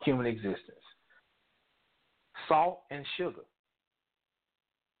human existence: salt and sugar.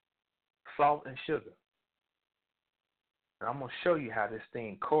 Salt and sugar. And I'm going to show you how this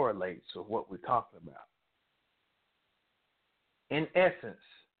thing correlates with what we're talking about. In essence,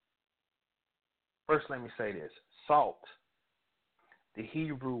 first let me say this. Salt, the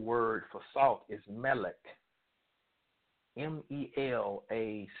Hebrew word for salt is melech. M-E-L-A-C-H,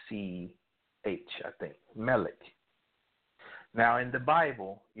 I think. Melech. Now, in the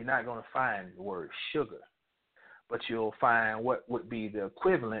Bible, you're not going to find the word sugar, but you'll find what would be the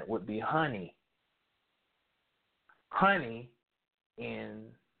equivalent would be honey. Honey, in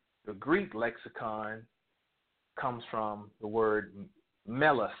the Greek lexicon, comes from the word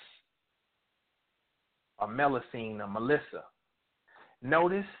melis, or melusine, or melissa.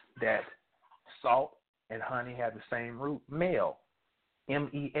 Notice that salt and honey have the same root, mel,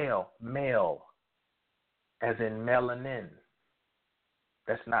 M-E-L, mel, as in melanin.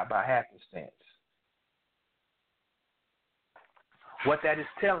 That's not by happenstance. What that is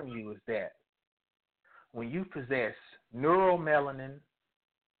telling you is that when you possess neuromelanin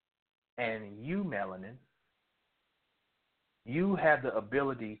and eumelanin, you have the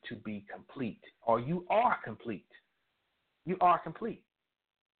ability to be complete, or you are complete. You are complete.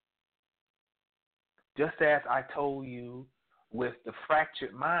 Just as I told you with the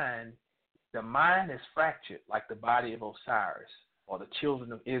fractured mind, the mind is fractured like the body of Osiris or the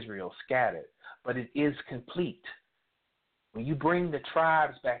children of Israel scattered, but it is complete. When you bring the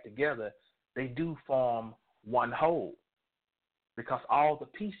tribes back together, they do form one whole because all the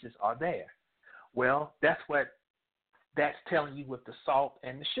pieces are there. Well, that's what that's telling you with the salt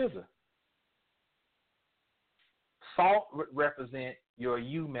and the sugar. Salt would represent your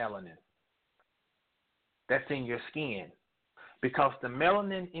eumelanin. That's in your skin. Because the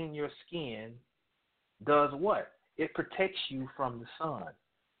melanin in your skin does what? It protects you from the sun.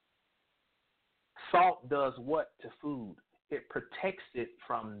 Salt does what to food? It protects it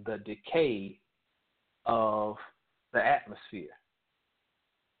from the decay of the atmosphere.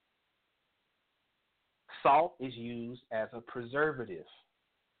 Salt is used as a preservative,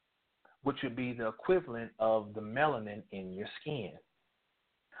 which would be the equivalent of the melanin in your skin.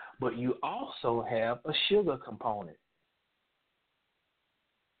 But you also have a sugar component,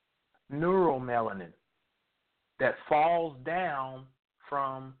 neuromelanin, that falls down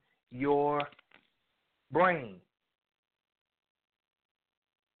from your brain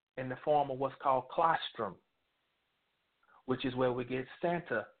in the form of what's called colostrum, which is where we get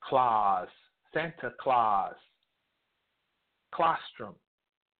Santa Claus, colostrum.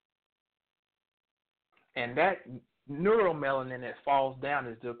 And that neuromelanin that falls down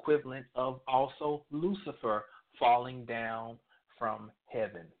is the equivalent of also Lucifer falling down from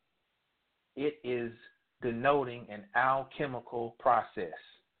heaven. It is denoting an alchemical process.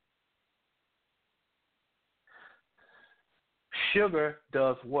 Sugar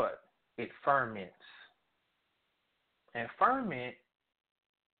does what? It ferments. And ferment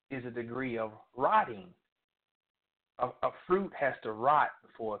is a degree of rotting. A fruit has to rot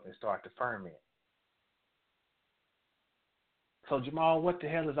before it can start to ferment. So, Jamal, what the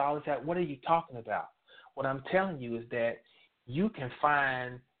hell is all this at? What are you talking about? What I'm telling you is that you can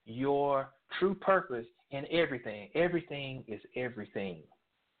find your true purpose in everything. Everything is everything.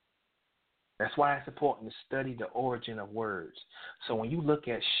 That's why it's important to study the origin of words. So when you look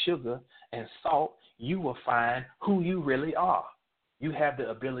at sugar and salt, you will find who you really are. You have the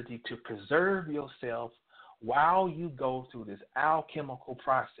ability to preserve yourself while you go through this alchemical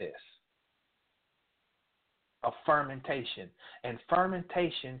process of fermentation. And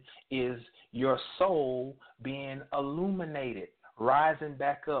fermentation is your soul being illuminated, rising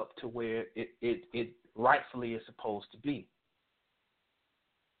back up to where it rightfully is supposed to be.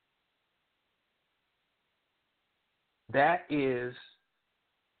 That is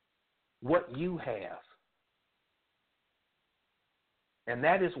what you have. And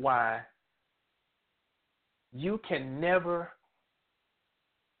that is why you can never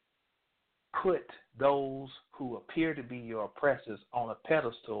put those who appear to be your oppressors on a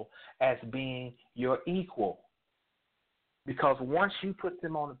pedestal as being your equal. Because once you put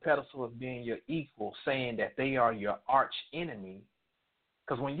them on the pedestal of being your equal, saying that they are your arch enemy,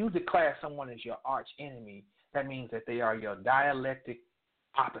 because when you declare someone as your arch enemy, that means that they are your dialectic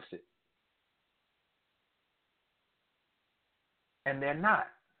opposite. And they're not.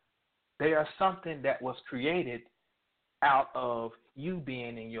 They are something that was created out of you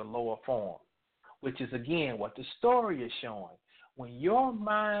being in your lower form, which is, again, what the story is showing. When your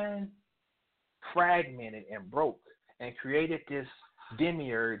mind fragmented and broke and created this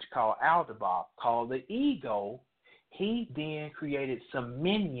demiurge called Aldabah, called the ego, he then created some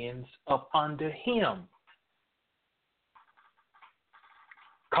minions up under him,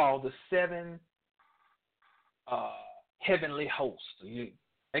 called the seven heavenly hosts.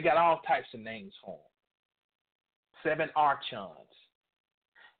 They got all types of names for them. 7 archons.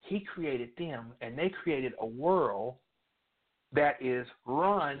 He created them, and they created a world that is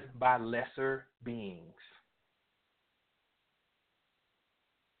run by lesser beings.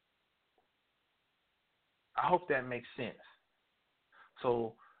 I hope that makes sense.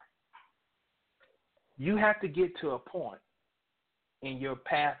 So you have to get to a point in your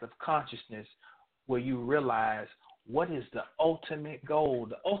path of consciousness where you realize what is the ultimate goal.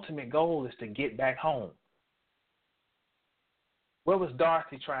 The ultimate goal is to get back home. Where was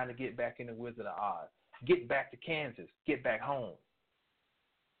Dorothy trying to get back in the Wizard of Oz? Get back to Kansas. Get back home.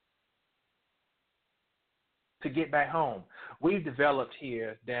 To get back home. We've developed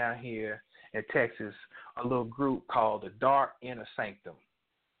down here in Texas, a little group called the Dark Inner Sanctum.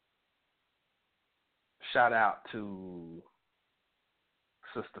 Shout out to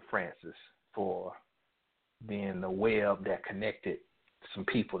Sister Francis for being the web that connected some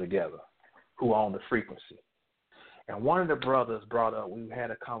people together who own the frequency. And one of the brothers brought up, we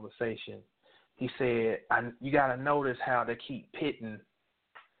had a conversation. He said, you got to notice how they keep pitting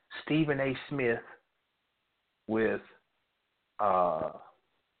Stephen A. Smith with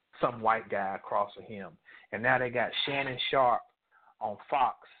some white guy across from him. And now they got Shannon Sharp on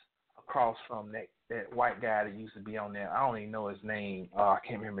Fox across from that white guy that used to be on there. I don't even know his name. I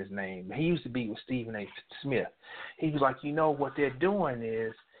can't remember his name. But he used to be with Stephen A. Smith. He was like, what they're doing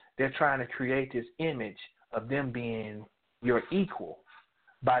is they're trying to create this image of them being your equal.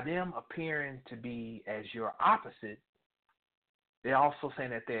 By them appearing to be as your opposite, they're also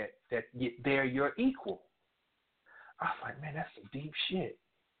saying that they're your equal. I was like, man, that's some deep shit.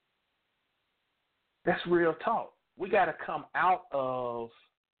 That's real talk. We got to come out of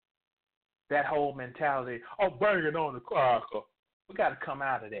that whole mentality, bring it on the cracker. We got to come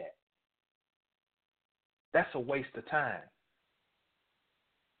out of that. That's a waste of time.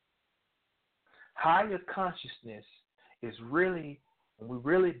 Higher consciousness is really, when we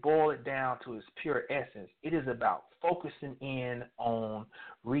really boil it down to its pure essence, it is about focusing in on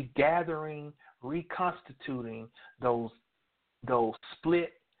regathering, reconstituting those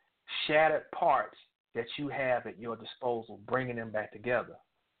split, shattered parts that you have at your disposal, bringing them back together.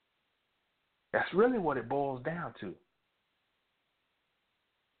 That's really what it boils down to.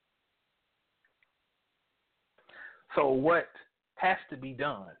 So what has to be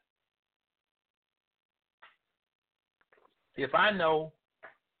done? If I know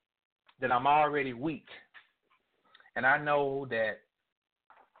that I'm already weak, and I know that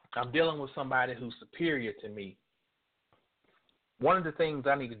I'm dealing with somebody who's superior to me, one of the things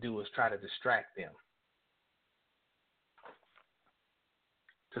I need to do is try to distract them.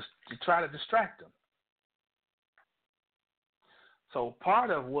 To try to distract them. So part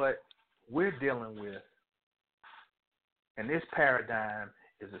of what we're dealing with in this paradigm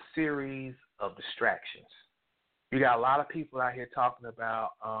is a series of distractions. You got a lot of people out here talking about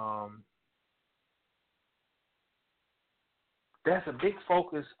there's a big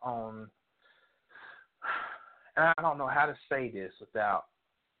focus on, and I don't know how to say this without,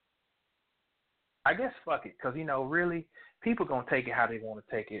 I guess fuck it, because, really, people going to take it how they want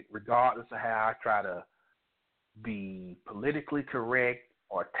to take it, regardless of how I try to be politically correct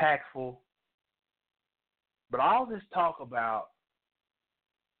or tactful. But all this talk about,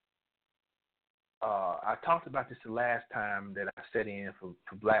 I talked about this the last time that I sat in for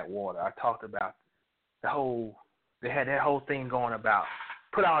Blackwater. I talked about they had that whole thing going about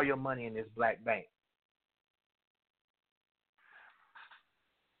put all your money in this black bank.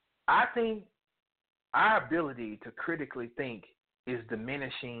 I think our ability to critically think is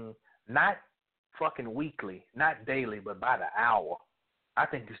diminishing, not fucking weekly, not daily, but by the hour. I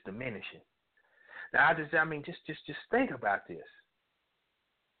think it's diminishing. Now, just think about this.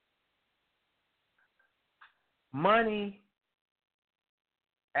 Money,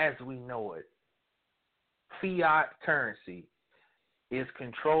 as we know it, fiat currency, is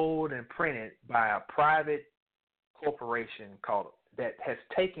controlled and printed by a private corporation that has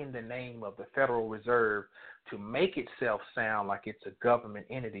taken the name of the Federal Reserve to make itself sound like it's a government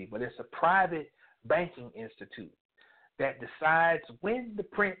entity, but it's a private banking institute that decides when to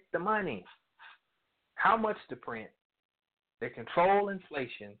print the money, how much to print. They control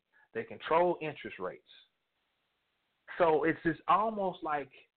inflation. They control interest rates. So it's just almost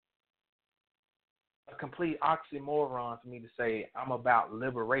like a complete oxymoron for me to say I'm about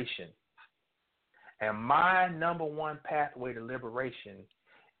liberation. And my number one pathway to liberation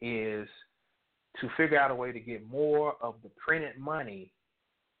is to figure out a way to get more of the printed money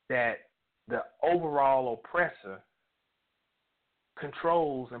that the overall oppressor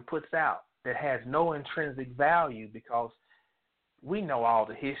controls and puts out, that has no intrinsic value, because we know all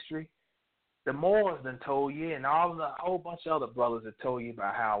the history. The Moors done told you, and a whole bunch of other brothers have told you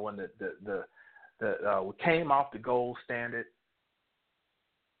about how when we came off the gold standard,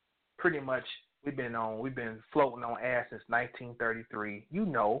 pretty much we've been floating on air since 1933.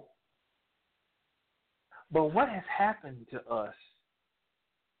 But what has happened to us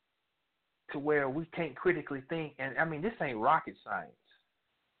to where we can't critically think? And I mean, this ain't rocket science.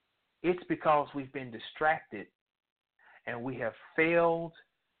 It's because we've been distracted and we have failed.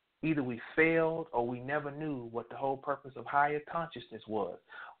 Either we failed or we never knew what the whole purpose of higher consciousness was,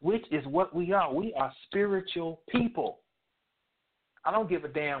 which is what we are. We are spiritual people. I don't give a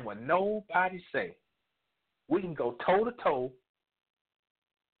damn what nobody say. We can go toe to toe.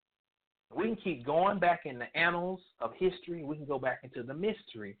 We can keep going back in the annals of history. We can go back into the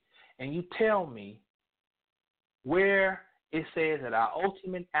mystery. And you tell me where it says that our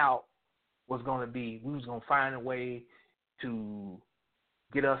ultimate out was going to be, we was going to find a way to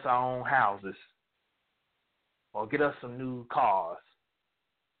get us our own houses or get us some new cars.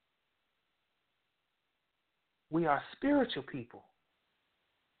 We are spiritual people.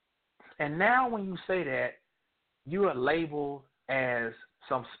 And now when you say that, you are labeled as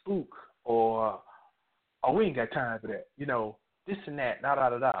some spook or, oh, we ain't got time for that. This and that,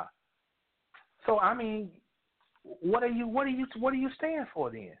 da. So, I mean, what do you stand for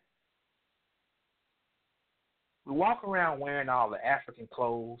then? We walk around wearing all the African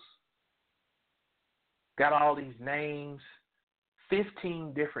clothes, got all these names,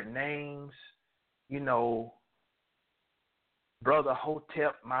 15 different names, Brother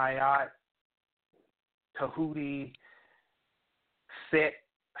Hotep, Mayat, Tahuti, Set,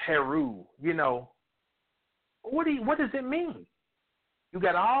 Heru, what does it mean? You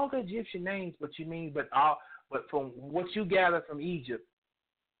got all the Egyptian names, but from what you gather from Egypt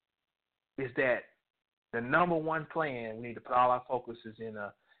is that the number one plan, we need to put all our focus is in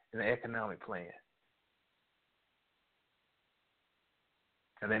an economic plan.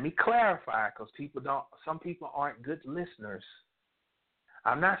 And let me clarify, because some people aren't good listeners.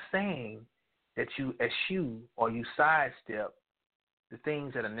 I'm not saying that you eschew or you sidestep the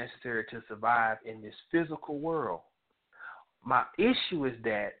things that are necessary to survive in this physical world. My issue is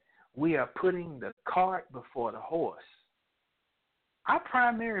that we are putting the cart before the horse. Our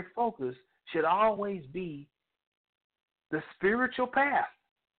primary focus should always be the spiritual path,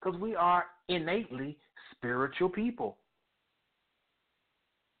 because we are innately spiritual people.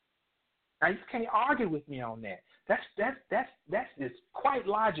 Now, you can't argue with me on that. That's just quite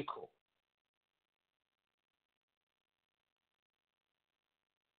logical.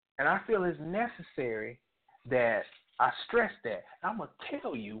 And I feel it's necessary that I stress that. I'm going to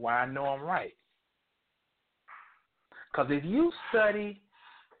tell you why I know I'm right. Because if you study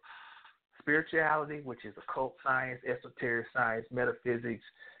spirituality, which is occult science, esoteric science, metaphysics,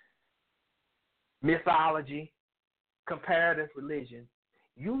 mythology, comparative religion,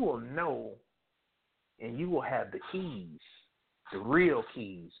 you will know and you will have the keys, the real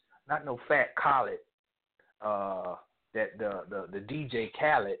keys, not no fat Khaled, that the DJ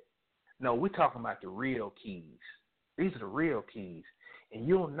Khaled. No, we're talking about the real keys. These are the real keys. And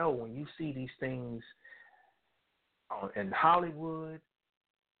you'll know when you see these things in Hollywood,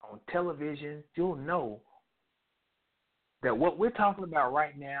 on television, you'll know that what we're talking about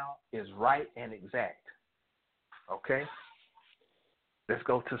right now is right and exact. Okay? Let's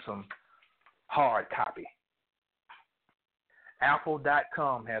go to some hard copy.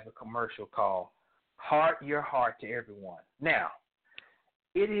 Apple.com has a commercial called Heart Your Heart to Everyone. Now,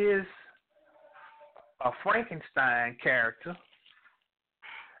 it is a Frankenstein character.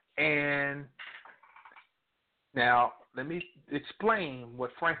 And now, let me explain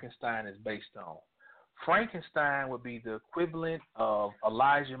what Frankenstein is based on. Frankenstein would be the equivalent of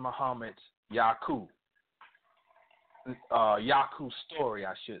Elijah Muhammad's Yaku. Yaku's story,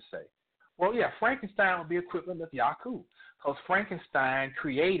 I should say. Well, yeah, Frankenstein would be equivalent of Yaku, because Frankenstein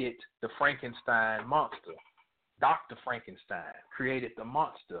created the Frankenstein monster. Dr. Frankenstein created the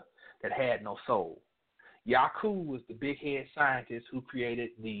monster that had no soul. Yaku was the big head scientist who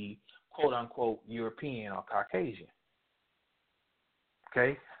created the quote-unquote European or Caucasian,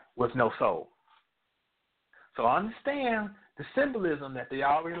 okay, with no soul. So understand the symbolism that they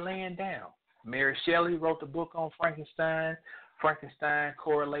already laying down. Mary Shelley wrote the book on Frankenstein. Frankenstein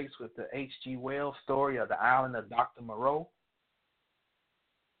correlates with the H.G. Wells story of the island of Dr. Moreau.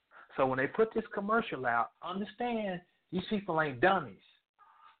 So when they put this commercial out, understand these people ain't dummies.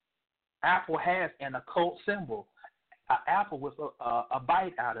 Apple has an occult symbol, an apple with a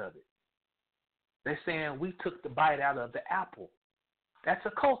bite out of it. They're saying we took the bite out of the apple. That's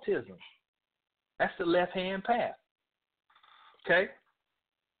occultism. That's the left-hand path. Okay?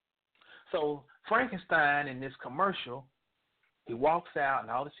 So Frankenstein in this commercial, he walks out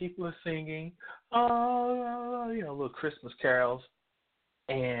and all the people are singing, little Christmas carols.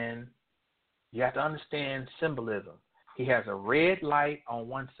 And you have to understand symbolism. He has a red light on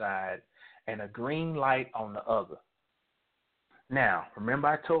one side and a green light on the other. Now, remember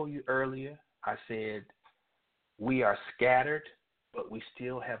I told you earlier, I said we are scattered, but we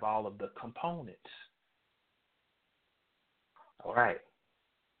still have all of the components. All right.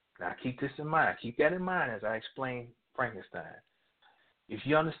 Now, keep this in mind. Keep that in mind as I explain Frankenstein. If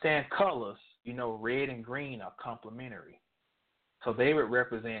you understand colors, you know red and green are complementary. So they would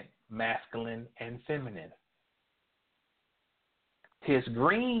represent masculine and feminine. His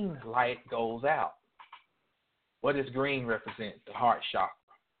green light goes out. What does green represent? The heart chakra.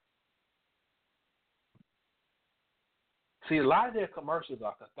 See, a lot of their commercials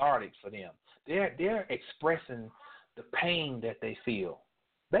are cathartic for them. They're expressing the pain that they feel.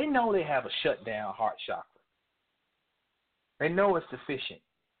 They know they have a shut down heart chakra. They know it's deficient.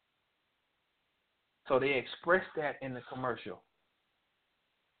 So they express that in the commercial.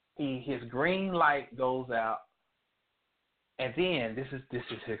 His green light goes out, and then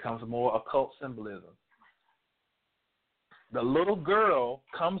here comes more occult symbolism. The little girl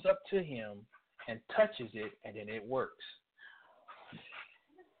comes up to him and touches it, and then it works.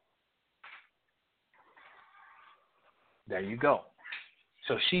 There you go.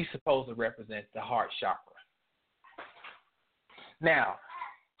 So she's supposed to represent the heart chakra. Now,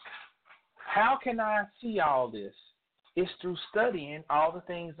 how can I see all this? It's through studying all the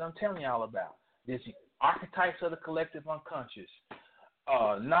things I'm telling y'all about. This archetypes of the collective unconscious,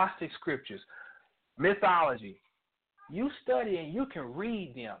 Gnostic scriptures, mythology. You study and you can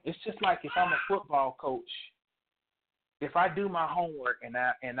read them. It's just like if I'm a football coach, if I do my homework and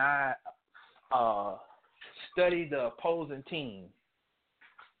I study the opposing team,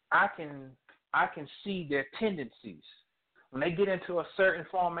 I can see their tendencies. When they get into a certain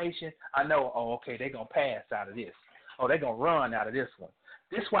formation, I know, oh, okay, they're going to pass out of this. Oh, they're going to run out of this one.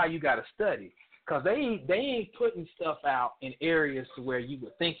 This is why you got to study, because they ain't putting stuff out in areas to where you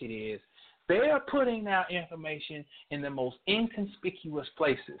would think it is. They're putting out information in the most inconspicuous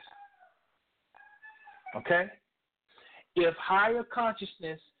places. Okay? If higher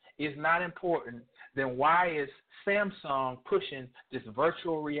consciousness is not important, then why is Samsung pushing this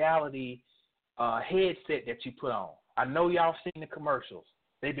virtual reality headset that you put on? I know y'all seen the commercials.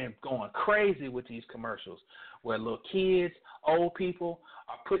 They've been going crazy with these commercials where little kids, old people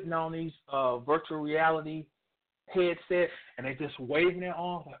are putting on these virtual reality headsets and they're just waving their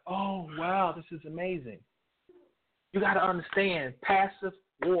arms like, oh, wow, this is amazing. You got to understand passive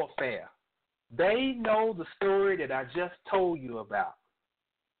warfare. They know the story that I just told you about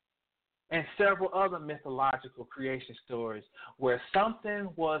and several other mythological creation stories where something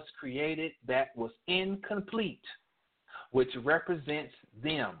was created that was incomplete, which represents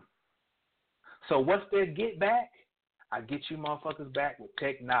them. So what's their get back? I get you motherfuckers back with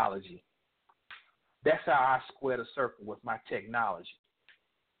technology. That's how I square the circle with my technology.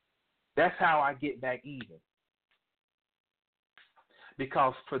 That's how I get back even.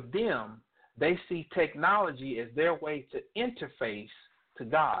 Because for them, they see technology as their way to interface to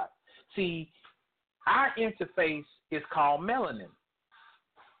God. See, our interface is called melanin.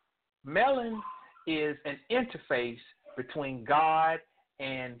 Melanin is an interface between God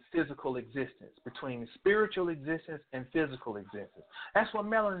and physical existence, between spiritual existence and physical existence. That's what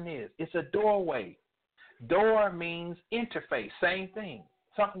melanin is. It's a doorway. Door means interface, same thing,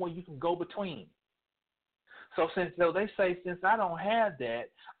 something where you can go between. So they say, since I don't have that,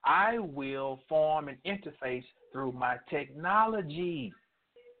 I will form an interface through my technology.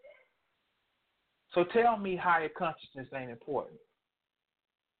 So tell me higher consciousness ain't important.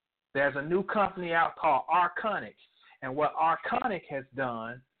 There's a new company out called Arconic. And what Arconic has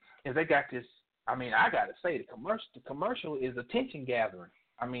done is they got this, I got to say, the commercial is attention gathering.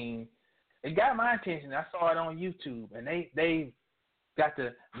 It got my attention. I saw it on YouTube, and they got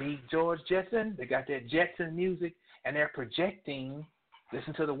to meet George Jetson. They got that Jetson music, and they're projecting,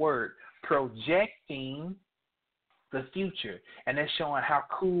 listen to the word, projecting the future. And they're showing how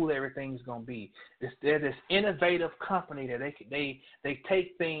cool everything's going to be. They're this innovative company that they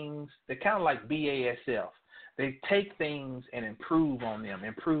take things, they're kind of like BASF. They take things and improve on them,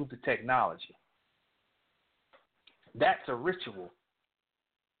 improve the technology. That's a ritual.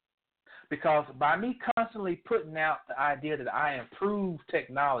 Because by me constantly putting out the idea that I improve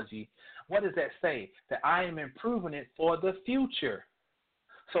technology, what does that say? That I am improving it for the future.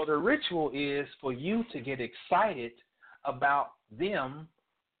 So the ritual is for you to get excited about them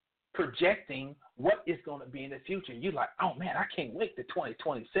projecting what is going to be in the future. You're like, oh, man, I can't wait to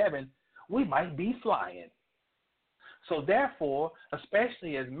 2027. We might be flying. So therefore,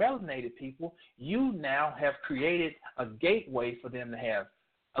 especially as melanated people, you now have created a gateway for them to have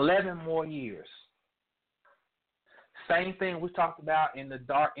 11 more years. Same thing we talked about in the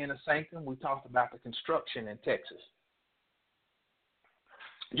dark inner sanctum. We talked about the construction in Texas.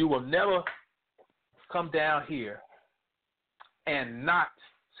 You will never come down here and not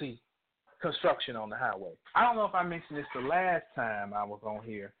see construction on the highway. I don't know if I mentioned this the last time I was on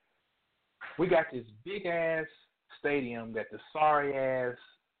here. We got this big-ass stadium that the sorry-ass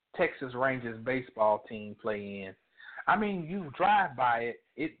Texas Rangers baseball team play in. You drive by it,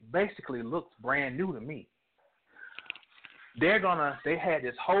 it basically looks brand new to me. They had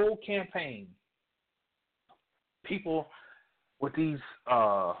this whole campaign. People with these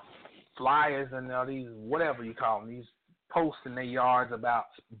flyers and these, whatever you call them, these posts in their yards about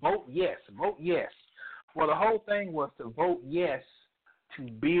vote yes, vote yes. Well, the whole thing was to vote yes to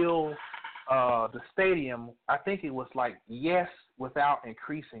build the stadium. I think it was like yes without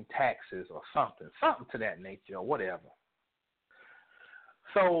increasing taxes or something to that nature or whatever.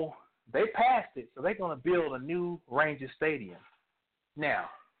 So they passed it, so they're going to build a new Ranger Stadium. Now,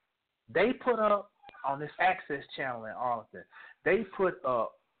 they put up on this Access Channel in Arlington, they put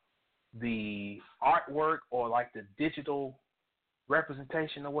up the artwork or like the digital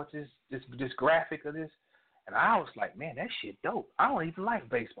representation of what this graphic of this. And I was like, man, that shit dope. I don't even like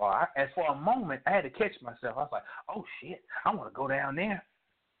baseball. And for a moment, I had to catch myself. I was like, oh, shit, I want to go down there.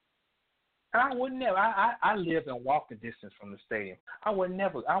 And I wouldn't never. I live in walking distance from the stadium. I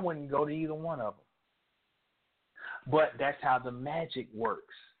wouldn't go to either one of them. But that's how the magic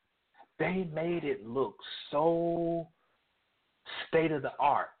works. They made it look so state of the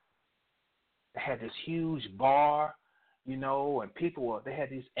art. They had this huge bar, and they had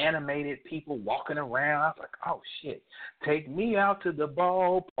these animated people walking around. I was like, oh, shit, take me out to the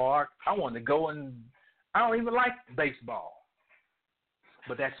ballpark. I want to go, and I don't even like baseball.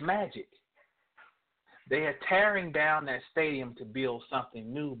 But that's magic. They are tearing down that stadium to build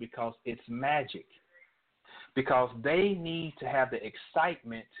something new because it's magic. Because they need to have the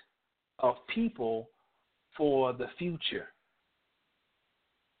excitement of people for the future.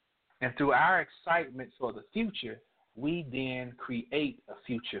 And through our excitement for the future, we then create a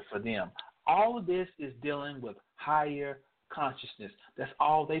future for them. All of this is dealing with higher consciousness. That's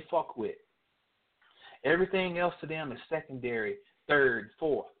all they fuck with. Everything else to them is secondary, third,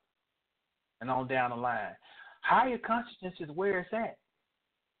 fourth, and on down the line. Higher consciousness is where it's at.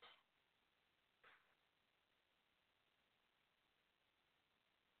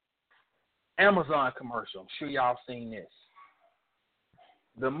 Amazon commercial. I'm sure y'all seen this.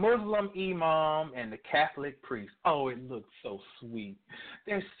 The Muslim imam and the Catholic priest. Oh, it looks so sweet.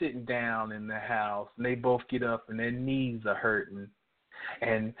 They're sitting down in the house, and they both get up, and their knees are hurting.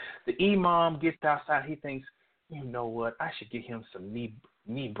 And the imam gets outside. He thinks, you know what? I should get him some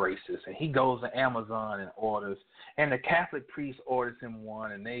knee braces. And he goes to Amazon and orders. And the Catholic priest orders him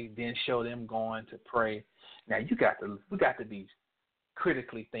one, and they then show them going to pray. Now, we got to be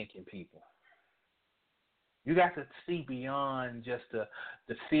critically thinking people. You got to see beyond just the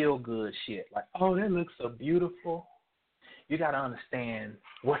feel-good shit. Like, oh, that looks so beautiful. You got to understand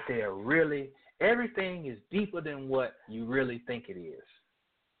what they're really, everything is deeper than what you really think it is.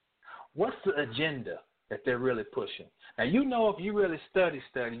 What's the agenda that they're really pushing? Now, if you really study,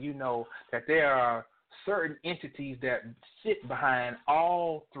 you know that there are certain entities that sit behind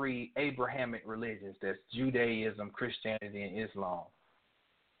all three Abrahamic religions. That's Judaism, Christianity, and Islam.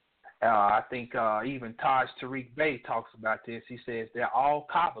 I think even Taj Tariq Bey talks about this. He says they're all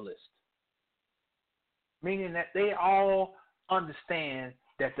Kabbalists, meaning that they all understand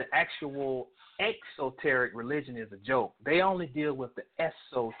that the actual exoteric religion is a joke. They only deal with the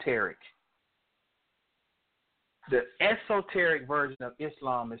esoteric. The esoteric version of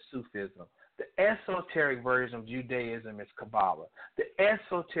Islam is Sufism. The esoteric version of Judaism is Kabbalah. The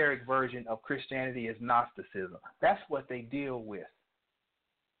esoteric version of Christianity is Gnosticism. That's what they deal with.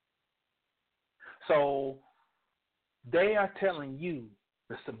 So they are telling you,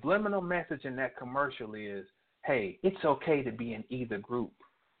 the subliminal message in that commercial is, hey, it's okay to be in either group.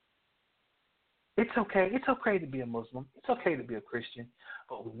 It's okay. It's okay to be a Muslim. It's okay to be a Christian.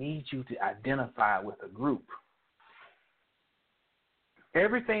 But we need you to identify with a group.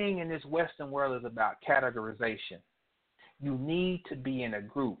 Everything in this Western world is about categorization. You need to be in a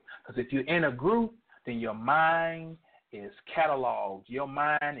group. Because if you're in a group, then your mind is cataloged. Your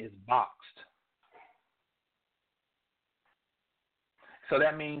mind is boxed. So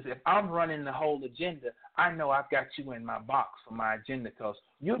that means if I'm running the whole agenda, I know I've got you in my box for my agenda because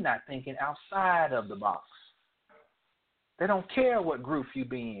you're not thinking outside of the box. They don't care what group you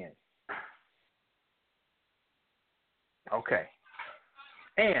be in. Okay.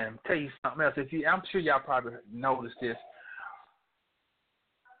 And I'll tell you something else. I'm sure y'all probably noticed this.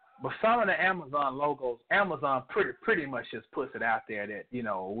 But some of the Amazon logos, Amazon pretty much just puts it out there that,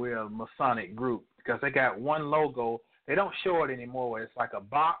 we're a Masonic group because they got one logo. They don't show it anymore. It's like a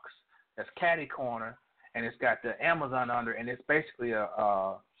box that's catty corner, and it's got the Amazon under, and it's basically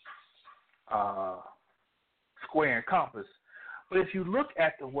a square and compass. But if you look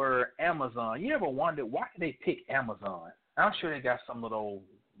at the word Amazon, you ever wonder why did they pick Amazon? I'm sure they got some little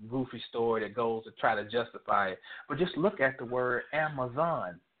goofy story that goes to try to justify it. But just look at the word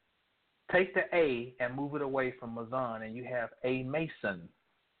Amazon. Take the A and move it away from Mazon, and you have a Mason.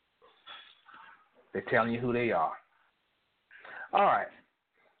 They're telling you who they are. All right.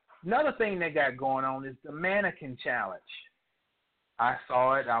 Another thing they got going on is the mannequin challenge. I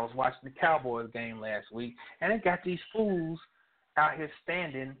saw it. I was watching the Cowboys game last week, and they got these fools out here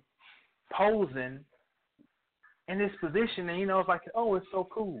standing, posing in this position, and it's like, oh, it's so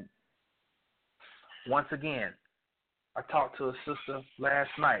cool. Once again, I talked to a sister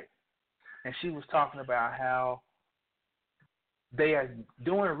last night, and she was talking about how they are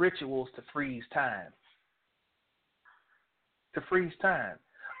doing rituals to freeze time. To freeze time.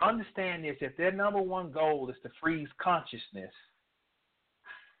 Understand this, if their number one goal is to freeze consciousness,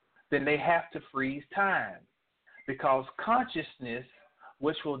 then they have to freeze time. Because consciousness,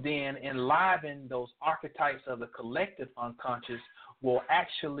 which will then enliven those archetypes of the collective unconscious, will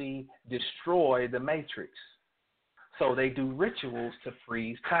actually destroy the matrix. So they do rituals to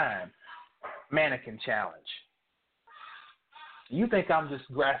freeze time. Mannequin challenge. You think I'm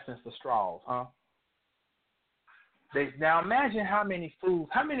just grasping for straws, huh? Now imagine how many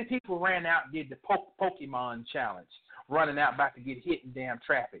people ran out and did the Pokemon challenge, running out about to get hit in damn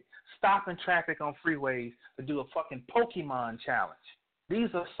traffic, stopping traffic on freeways to do a fucking Pokemon challenge.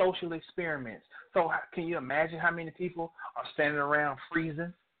 These are social experiments. So can you imagine how many people are standing around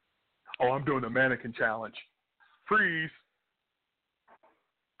freezing? Oh, I'm doing a mannequin challenge. Freeze.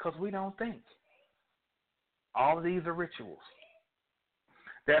 Because we don't think. All of these are rituals.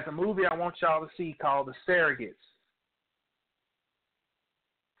 There's a movie I want y'all to see called The Surrogates.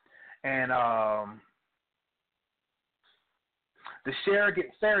 And the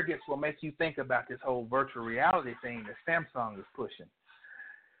surrogates will make you think about this whole virtual reality thing that Samsung is pushing.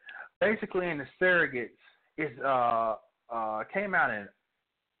 Basically, in The Surrogates, it came out in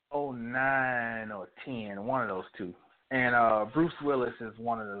 2009 or 10, one of those two. And Bruce Willis is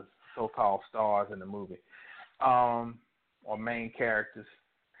one of the so-called stars in the movie, or main characters.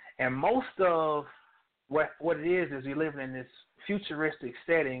 And most of what it is you're living in this futuristic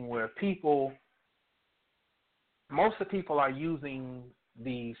setting where most of the people are using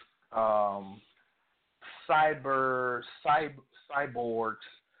these cyborgs.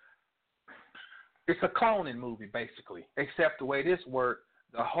 It's a cloning movie, basically, except the way this works,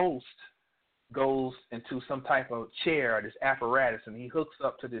 the host goes into some type of chair or this apparatus, and he hooks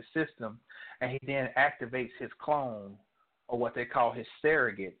up to this system, and he then activates his clone, or what they call his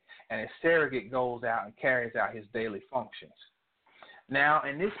surrogate, and his surrogate goes out and carries out his daily functions. Now,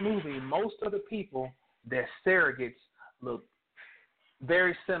 in this movie, most of the people, their surrogates, look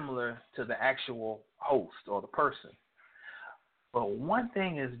very similar to the actual host or the person. But one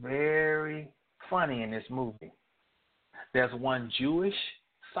thing is very funny in this movie. There's one Jewish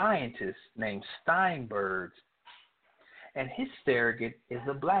scientist named Steinberg, and his surrogate is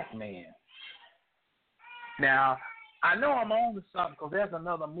a black man. Now, I know I'm on to something because there's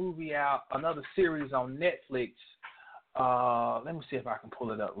another movie out, another series on Netflix. Let me see if I can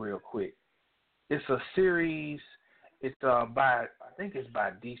pull it up real quick. It's a series. It's I think it's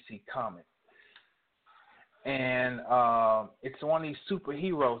by DC Comics, and it's one of these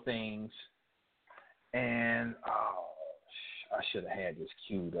superhero things. And I should have had this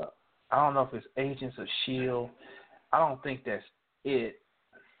queued up. I don't know if it's Agents of S.H.I.E.L.D. I don't think that's it.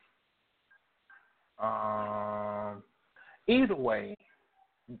 Either way,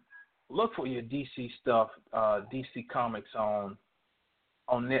 look for your DC stuff, DC Comics on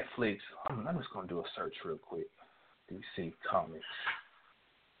Netflix. I'm just going to do a search real quick. DC Comics.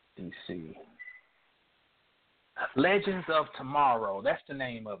 DC. Legends of Tomorrow. That's the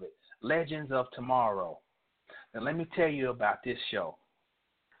name of it. Legends of Tomorrow. Now, let me tell you about this show.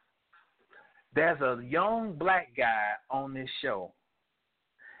 There's a young black guy on this show,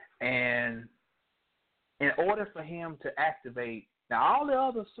 and in order for him to activate, now all the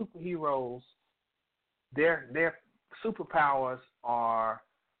other superheroes, their superpowers are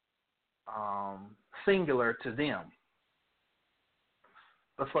singular to them.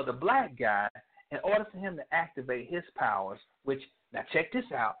 But for the black guy, in order for him to activate his powers, which, now check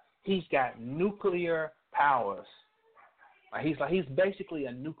this out, he's got nuclear powers. He's basically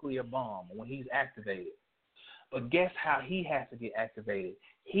a nuclear bomb when he's activated. But guess how he has to get activated?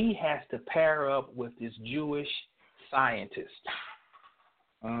 He has to pair up with this Jewish scientist.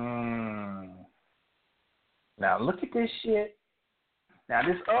 Now look at this shit. Now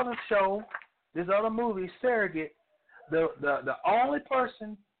this other show, this other movie, Surrogate, the only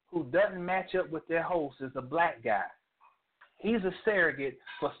person who doesn't match up with their host is a black guy. He's a surrogate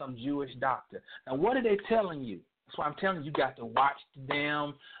for some Jewish doctor. Now what are they telling you? That's why I'm telling you got to watch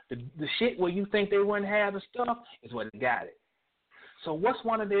the shit where you think they wouldn't have the stuff is where they got it. So what's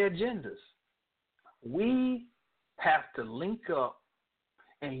one of their agendas? We have to link up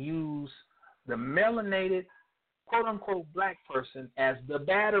and use the melanated, quote-unquote, black person as the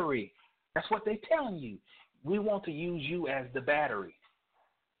battery. That's what they're telling you. We want to use you as the battery.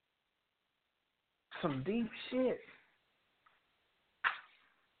 Some deep shit.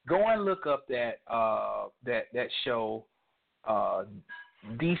 Go and look up that show,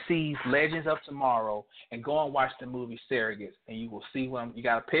 DC's Legends of Tomorrow, and go and watch the movie Surrogates, and you will see what you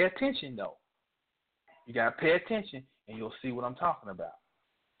gotta pay attention though. You gotta pay attention, and you'll see what I'm talking about.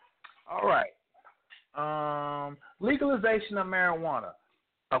 All right. Legalization of marijuana.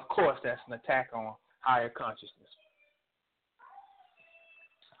 Of course, that's an attack on higher consciousness.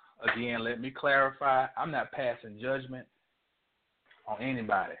 Again, let me clarify. I'm not passing judgment on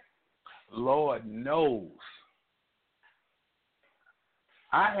anybody. Lord knows.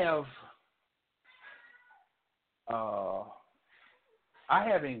 I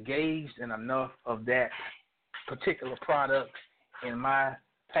have engaged in enough of that particular product in my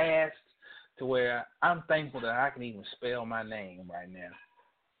past to where I'm thankful that I can even spell my name right now.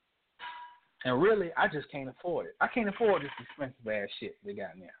 And really, I just can't afford it. I can't afford this expensive ass shit they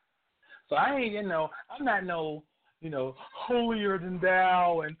got now. So I ain't, I'm not no, holier than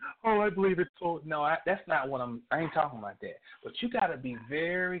thou and, I believe it's so. No, that's not what I ain't talking about that. But you got to be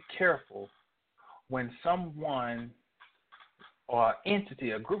very careful when someone or entity,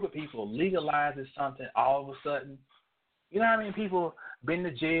 a group of people legalizes something all of a sudden. You know how many people been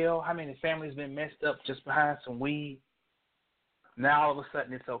to jail? How many families been messed up just behind some weed? Now all of a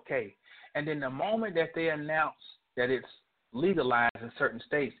sudden it's okay. And then the moment that they announce that it's legalized in certain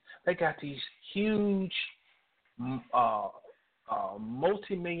states, they got these huge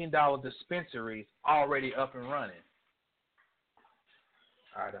multi-million-dollar dispensaries already up and running.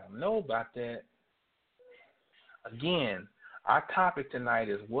 I don't know about that. Again, our topic tonight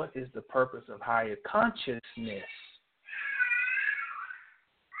is, what is the purpose of higher consciousness?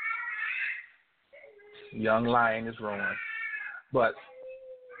 Young lion is ruined. But,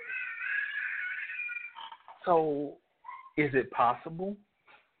 so is it possible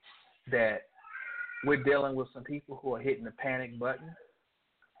that we're dealing with some people who are hitting the panic button,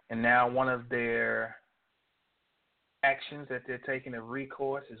 and now one of their actions that they're taking of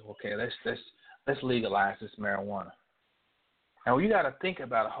recourse is, okay, let's legalize this marijuana. Now, you got to think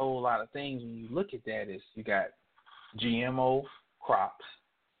about a whole lot of things when you look at that. Is you got GMO crops,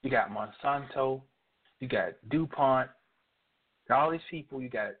 you got Monsanto, you got DuPont, all these people, you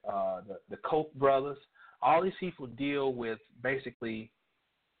got the Koch brothers. All these people deal with basically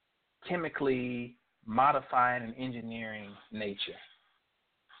chemically modifying and engineering nature.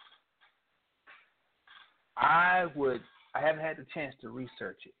 I haven't had the chance to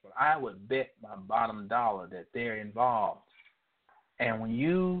research it, but I would bet my bottom dollar that they're involved.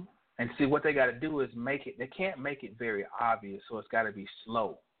 And see what they got to do is they can't make it very obvious, so it's got to be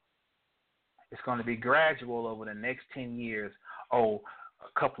slow. It's going to be gradual over the next 10 years. A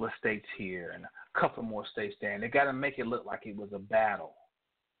couple of states here and a couple more states there. And they got to make it look like it was a battle.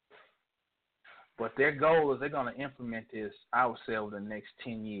 But their goal is they're going to implement this, I would say, over the next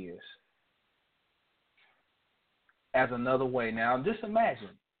 10 years as another way. Now, just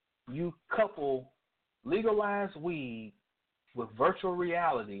imagine you couple legalized weed with virtual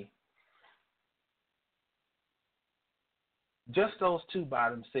reality, just those two by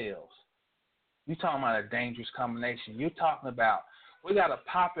themselves. You're talking about a dangerous combination. You're talking about, we got a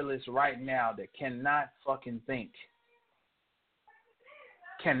populace right now that cannot fucking think.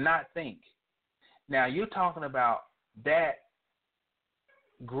 Cannot think. Now, you're talking about that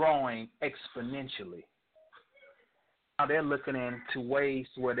growing exponentially. Now they're looking into ways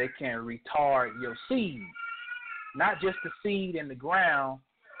where they can retard your seed. Not just the seed in the ground,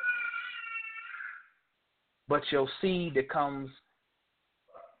 but your seed that comes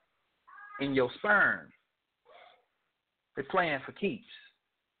in your sperm. They're playing for keeps.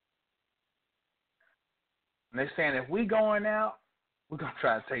 And they're saying if we going out, we're going to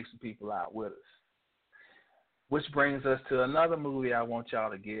try to take some people out with us. Which brings us to another movie I want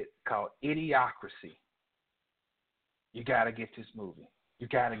y'all to get called Idiocracy. You got to get this movie. You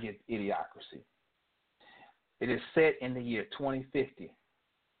got to get Idiocracy. It is set in the year 2050.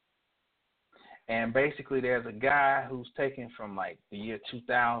 And basically there's a guy who's taken from like the year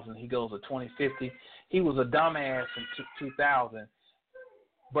 2000. He goes to 2050. He was a dumbass in 2000.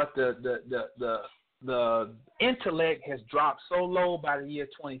 But the intellect has dropped so low by the year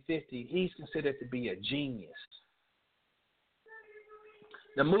 2050, he's considered to be a genius.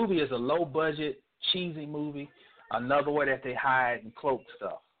 The movie is a low-budget, cheesy movie, another way that they hide and cloak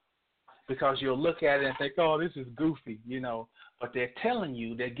stuff. Because you'll look at it and think, oh, this is goofy, But they're telling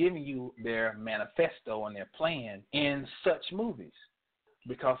you, they're giving you their manifesto and their plan in such movies.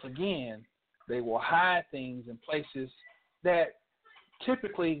 Because, again, they will hide things in places that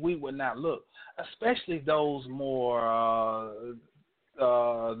typically we would not look, especially those the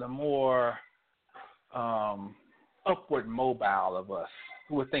more upward mobile of us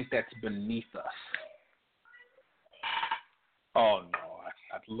who would think that's beneath us. Oh no,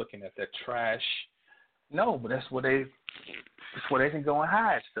 I'm looking at that trash. No, but that's where they can go and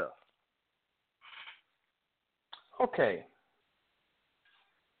hide stuff. Okay,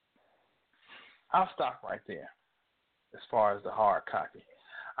 I'll stop right there. As far as the hard copy,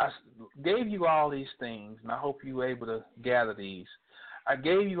 I gave you all these things, and I hope you were able to gather these. I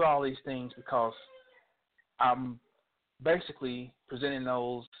gave you all these things because I'm basically presenting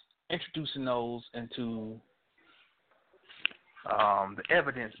those, introducing those into the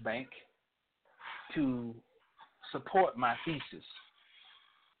evidence bank to support my thesis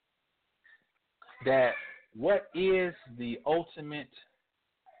that what is the ultimate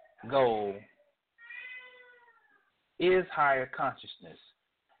goal is higher consciousness.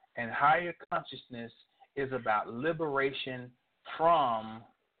 And higher consciousness is about liberation from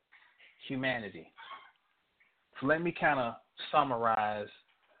humanity. So let me kind of summarize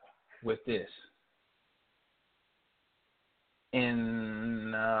with this.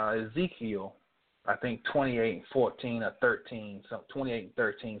 In Ezekiel, I think 28:14 or 13, so 28 and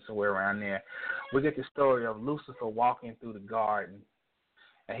 13, somewhere around there, we get the story of Lucifer walking through the garden,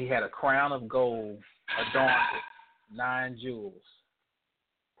 and he had a crown of gold adorned with 9 jewels.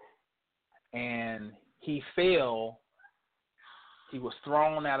 And he fell, he was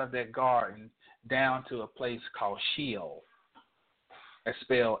thrown out of that garden down to a place called Sheol. It's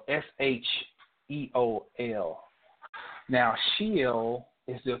spelled Sheol. Now, Sheol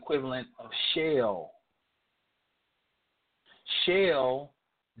is the equivalent of Sheol. Sheol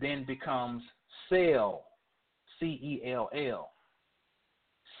then becomes cell, C-E-L-L.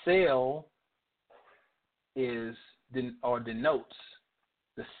 Cell is or denotes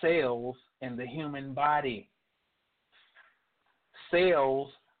the cells in the human body.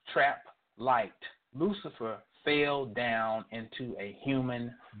 Cells trap light. Lucifer fell down into a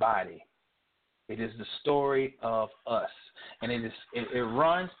human body. It is the story of us, and it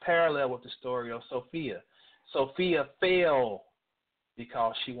runs parallel with the story of Sophia. Sophia fell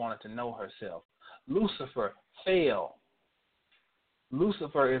because she wanted to know herself. Lucifer fell.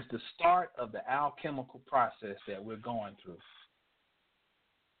 Lucifer is the start of the alchemical process that we're going through.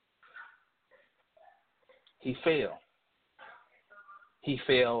 He fell. He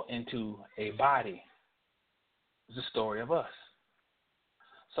fell into a body. It's the story of us.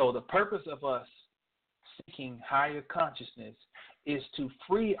 So the purpose of us seeking higher consciousness is to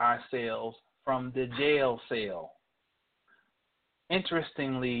free ourselves from the jail cell.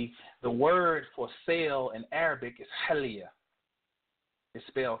 Interestingly, the word for cell in Arabic is halia. It's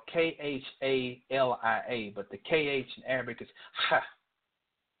spelled K-H-A-L-I-A, but the K-H in Arabic is ha.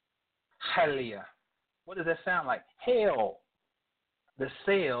 Halia. What does that sound like? Hell. The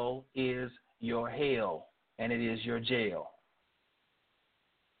cell is your hell, and it is your jail.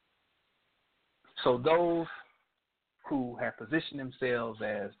 So those who have positioned themselves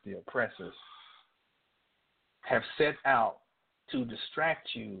as the oppressors have set out to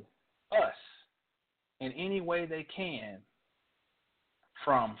distract you, us, in any way they can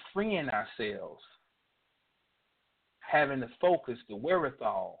from freeing ourselves, having the focus, the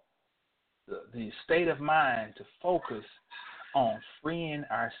wherewithal, the state of mind to focus on freeing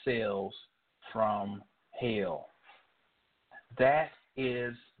ourselves from hell. That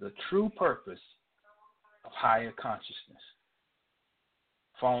is the true purpose of higher consciousness.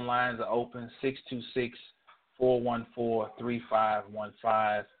 Phone lines are open,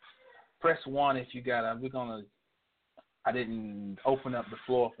 626-414-3515. Press 1 if you got I didn't open up the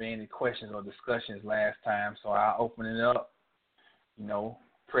floor for any questions or discussions last time, so I'll open it up.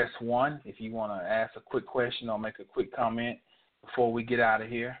 Press 1 if you want to ask a quick question or make a quick comment before we get out of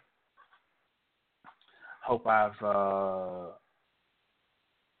here. Hope I've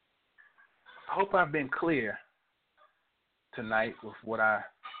been clear tonight with what I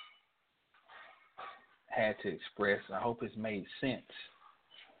had to express. I hope it's made sense.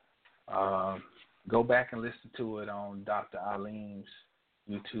 Go back and listen to it on Dr. Alim's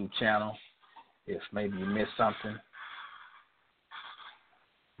YouTube channel. If maybe you missed something,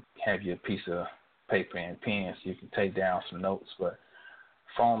 have your piece of paper and pen so you can take down some notes. But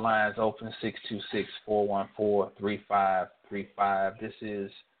phone lines open, 626-414-3535. This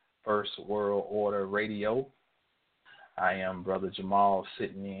is First World Order Radio. I am Brother Jamal,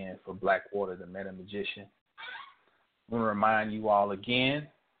 sitting in for Blackwater, the Meta Magician. I want to remind you all again,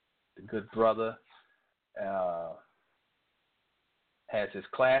 the good brother has his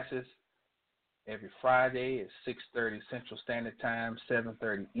classes every Friday at 6:30 Central Standard Time,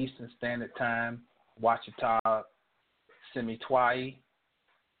 7:30 Eastern Standard Time, Wachita Semitwai,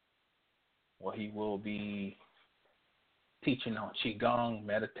 where he will be teaching on Qigong,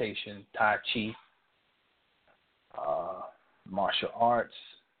 meditation, Tai Chi, martial arts,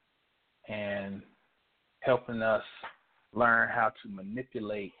 and helping us learn how to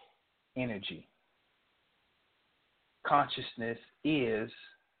manipulate energy. Consciousness is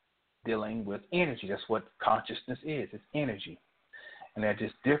dealing with energy. That's what consciousness is. It's energy. And there are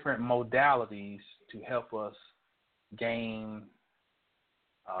just different modalities to help us gain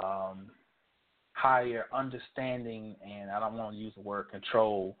higher understanding, and I don't want to use the word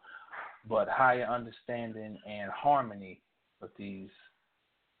control, but higher understanding and harmony with these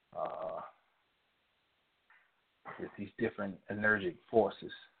different energetic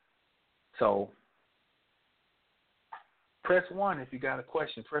forces. So press 1 if you got a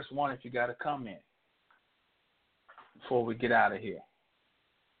question. Press 1 if you got a comment. before we get out of here?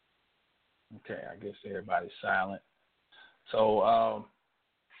 Okay, I guess everybody's silent. So,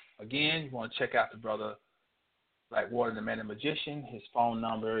 again, you want to check out the brother Blackwater, the Man and Magician. His phone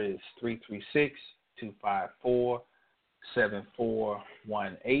number is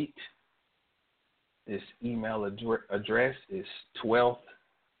 336-254-7418. This email address is 12th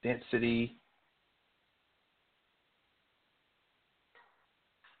Density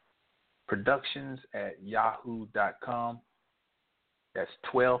Productions at yahoo.com. That's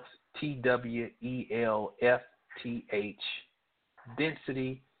 12th, TWELFTH,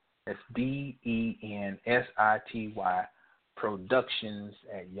 Density, that's DENSITY, Productions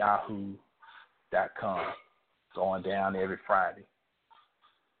at yahoo.com. Going down every Friday.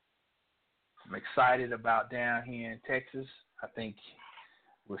 I'm excited about down here in Texas. I think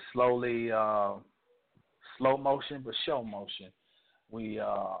we're slowly, slow motion, but show motion. We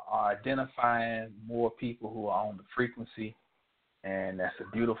are identifying more people who are on the frequency, and that's a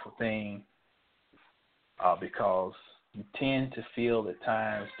beautiful thing because you tend to feel at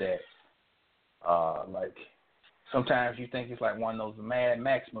times that, like, sometimes you think it's like one of those Mad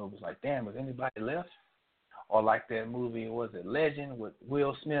Max movies, like, damn, is anybody left? Or like that movie, was it Legend with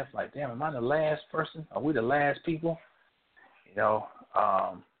Will Smith? Like, damn, am I the last person? Are we the last people? You know,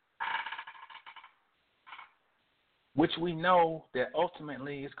 which we know that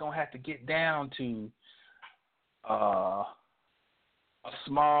ultimately it's going to have to get down to a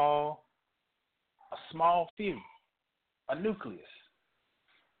small few, a nucleus,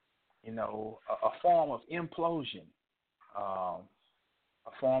 you know, a form of implosion, a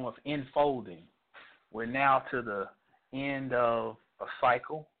form of enfolding. We're now to the end of a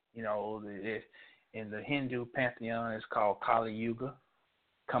cycle. You know, in the Hindu pantheon, it's called Kali Yuga,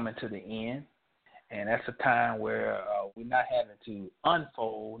 coming to the end. And that's a time where we're not having to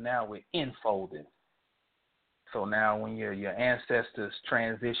unfold. Now we're enfolding. So now when your ancestors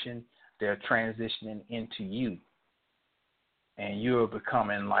transition, they're transitioning into you. And you're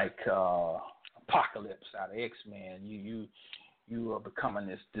becoming like Apocalypse out of X-Men. You are becoming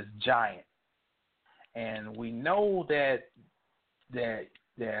this giant. And we know that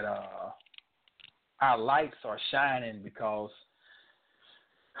our lights are shining because,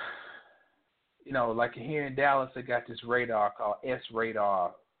 you know, like here in Dallas, they got this radar called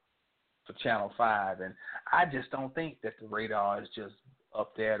S-Radar for Channel 5, and I just don't think that the radar is just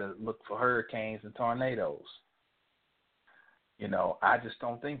up there to look for hurricanes and tornadoes. You know, I just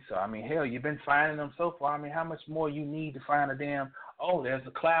don't think so. I mean, hell, you've been finding them so far. I mean, how much more you need to find a damn, oh, there's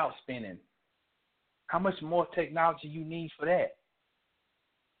a cloud spinning. How much more technology you need for that?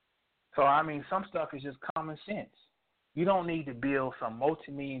 So, I mean, some stuff is just common sense. You don't need to build some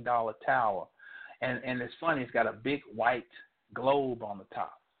multi-million-dollar tower. And it's funny, it's got a big white globe on the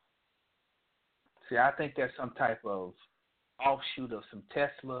top. See, I think that's some type of offshoot of some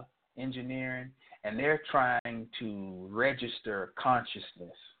Tesla engineering, and they're trying to register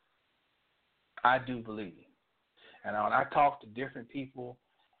consciousness. I do believe. And when I talk to different people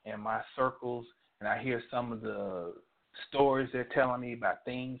in my circles, and I hear some of the stories they're telling me about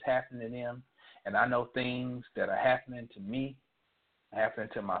things happening to them, and I know things that are happening to me, happening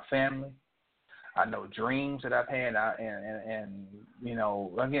to my family. I know dreams that I've had, and you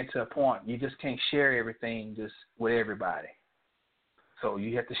know, I get to a point you just can't share everything just with everybody. So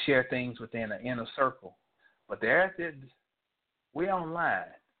you have to share things within an inner circle. But we online.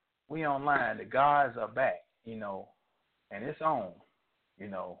 We online. The gods are back, you know, and it's on, you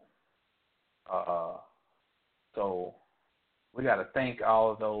know. So we got to thank all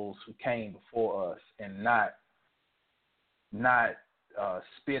of those who came before us and not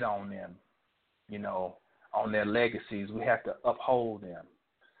spit on them, you know, on their legacies. We have to uphold them.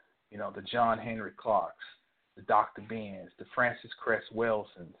 You know, the John Henry Clarks, the Dr. Benz, the Francis Cress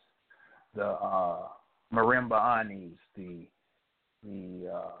Welsons, the Marimba Anis, the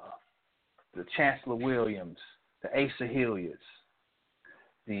Chancellor Williams, the Asa Hilliards,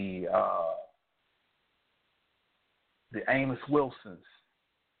 the Amos Wilsons,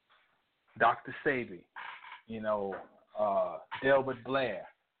 Dr. Sabi, you know, Delbert Blair.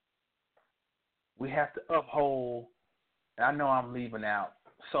 We have to uphold, and I know I'm leaving out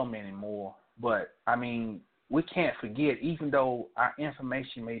so many more, but, I mean, we can't forget, even though our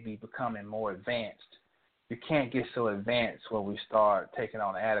information may be becoming more advanced, you can't get so advanced where we start taking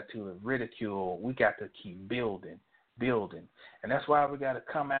on an attitude of ridicule. We got to keep building. And that's why we got to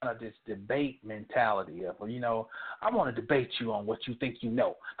come out of this debate mentality of, you know, I want to debate you on what you think you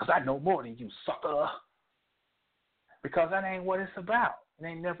know, because I know more than you, sucker. Because that ain't what it's about. It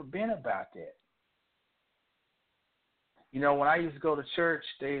ain't never been about that. You know, when I used to go to church,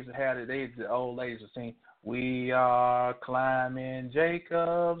 the old ladies were saying, We are climbing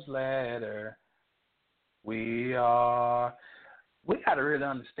Jacob's ladder. We got to really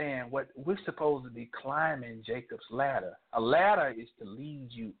understand what we're supposed to be climbing Jacob's ladder. A ladder is to lead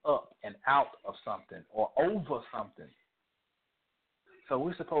you up and out of something or over something. So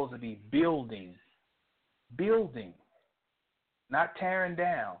we're supposed to be building, not tearing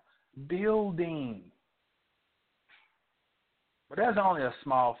down, building. But there's only a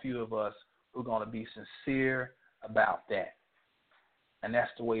small few of us who are going to be sincere about that. And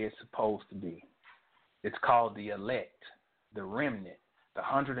that's the way it's supposed to be. It's called the elect, the remnant, the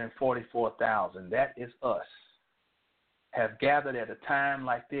 144,000. That is us. Have gathered at a time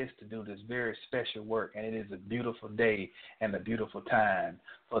like this to do this very special work. And it is a beautiful day and a beautiful time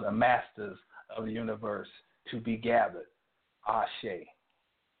for the masters of the universe to be gathered. Ashe.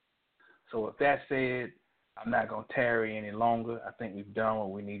 So with that said, I'm not going to tarry any longer. I think we've done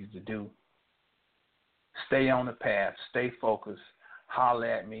what we needed to do. Stay on the path. Stay focused. Holler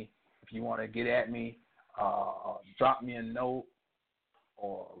at me. If you want to get at me, drop me a note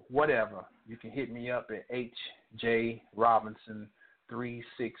or whatever. You can hit me up at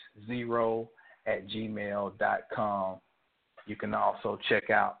hjrobinson360@gmail.com. You can also check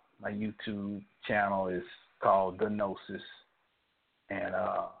out my YouTube channel. It's called The Gnosis. And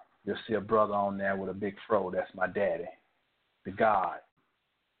you'll see a brother on there with a big fro. That's my daddy, the God,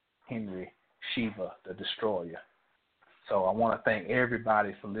 Henry Shiva, the Destroyer. So I want to thank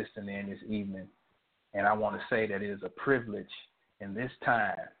everybody for listening in this evening. And I want to say that it is a privilege in this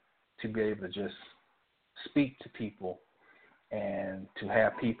time to be able to just speak to people and to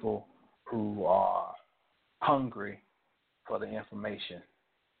have people who are hungry for the information,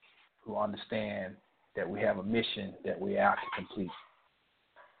 who understand that we have a mission that we have to complete.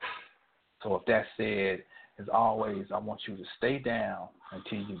 So with that said, as always, I want you to stay down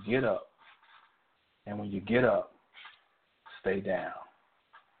until you get up. And when you get up, stay down.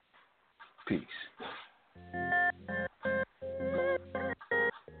 Peace.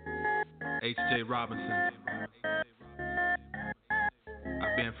 H.J. Robinson.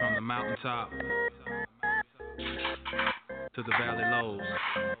 I've been from the mountaintop to the valley lows.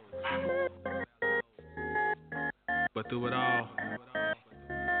 But through it all,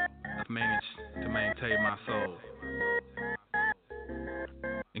 I've managed to maintain my soul.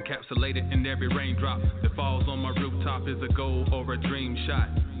 Encapsulated in every raindrop that falls on my rooftop is a goal or a dream shot.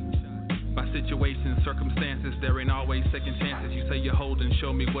 By situations, circumstances, there ain't always second chances. You say you're holding,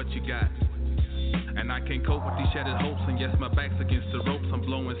 show me what you got. And I can't cope with these shattered hopes, and yes, my back's against the ropes. I'm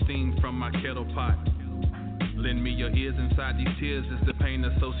blowing steam from my kettle pot. Lend me your ears inside these tears is the pain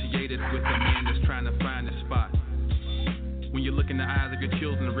associated with a man that's trying to find a spot. When you look in the eyes of your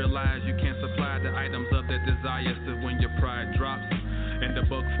children and realize you can't supply the items of their desires, so when your pride drops and the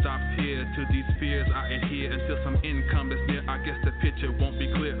buck stops here, to these fears I adhere until some income is near. I guess the picture won't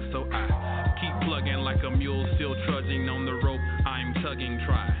be clear, so I keep plugging like a mule still trudging on the rope. I'm tugging,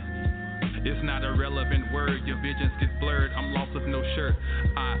 try. It's not a relevant word, your visions get blurred. I'm lost with no shirt,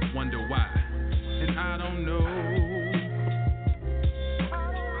 I wonder why. And I don't know.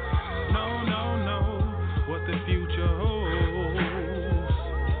 No, what the future holds.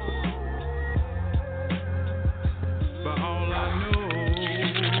 But all I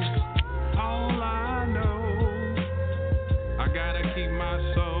know, I gotta keep my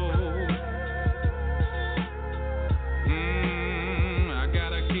soul. I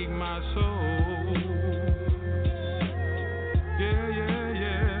gotta keep my soul. Yeah.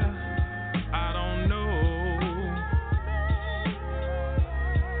 I don't know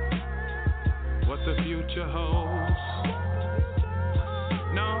what the future holds.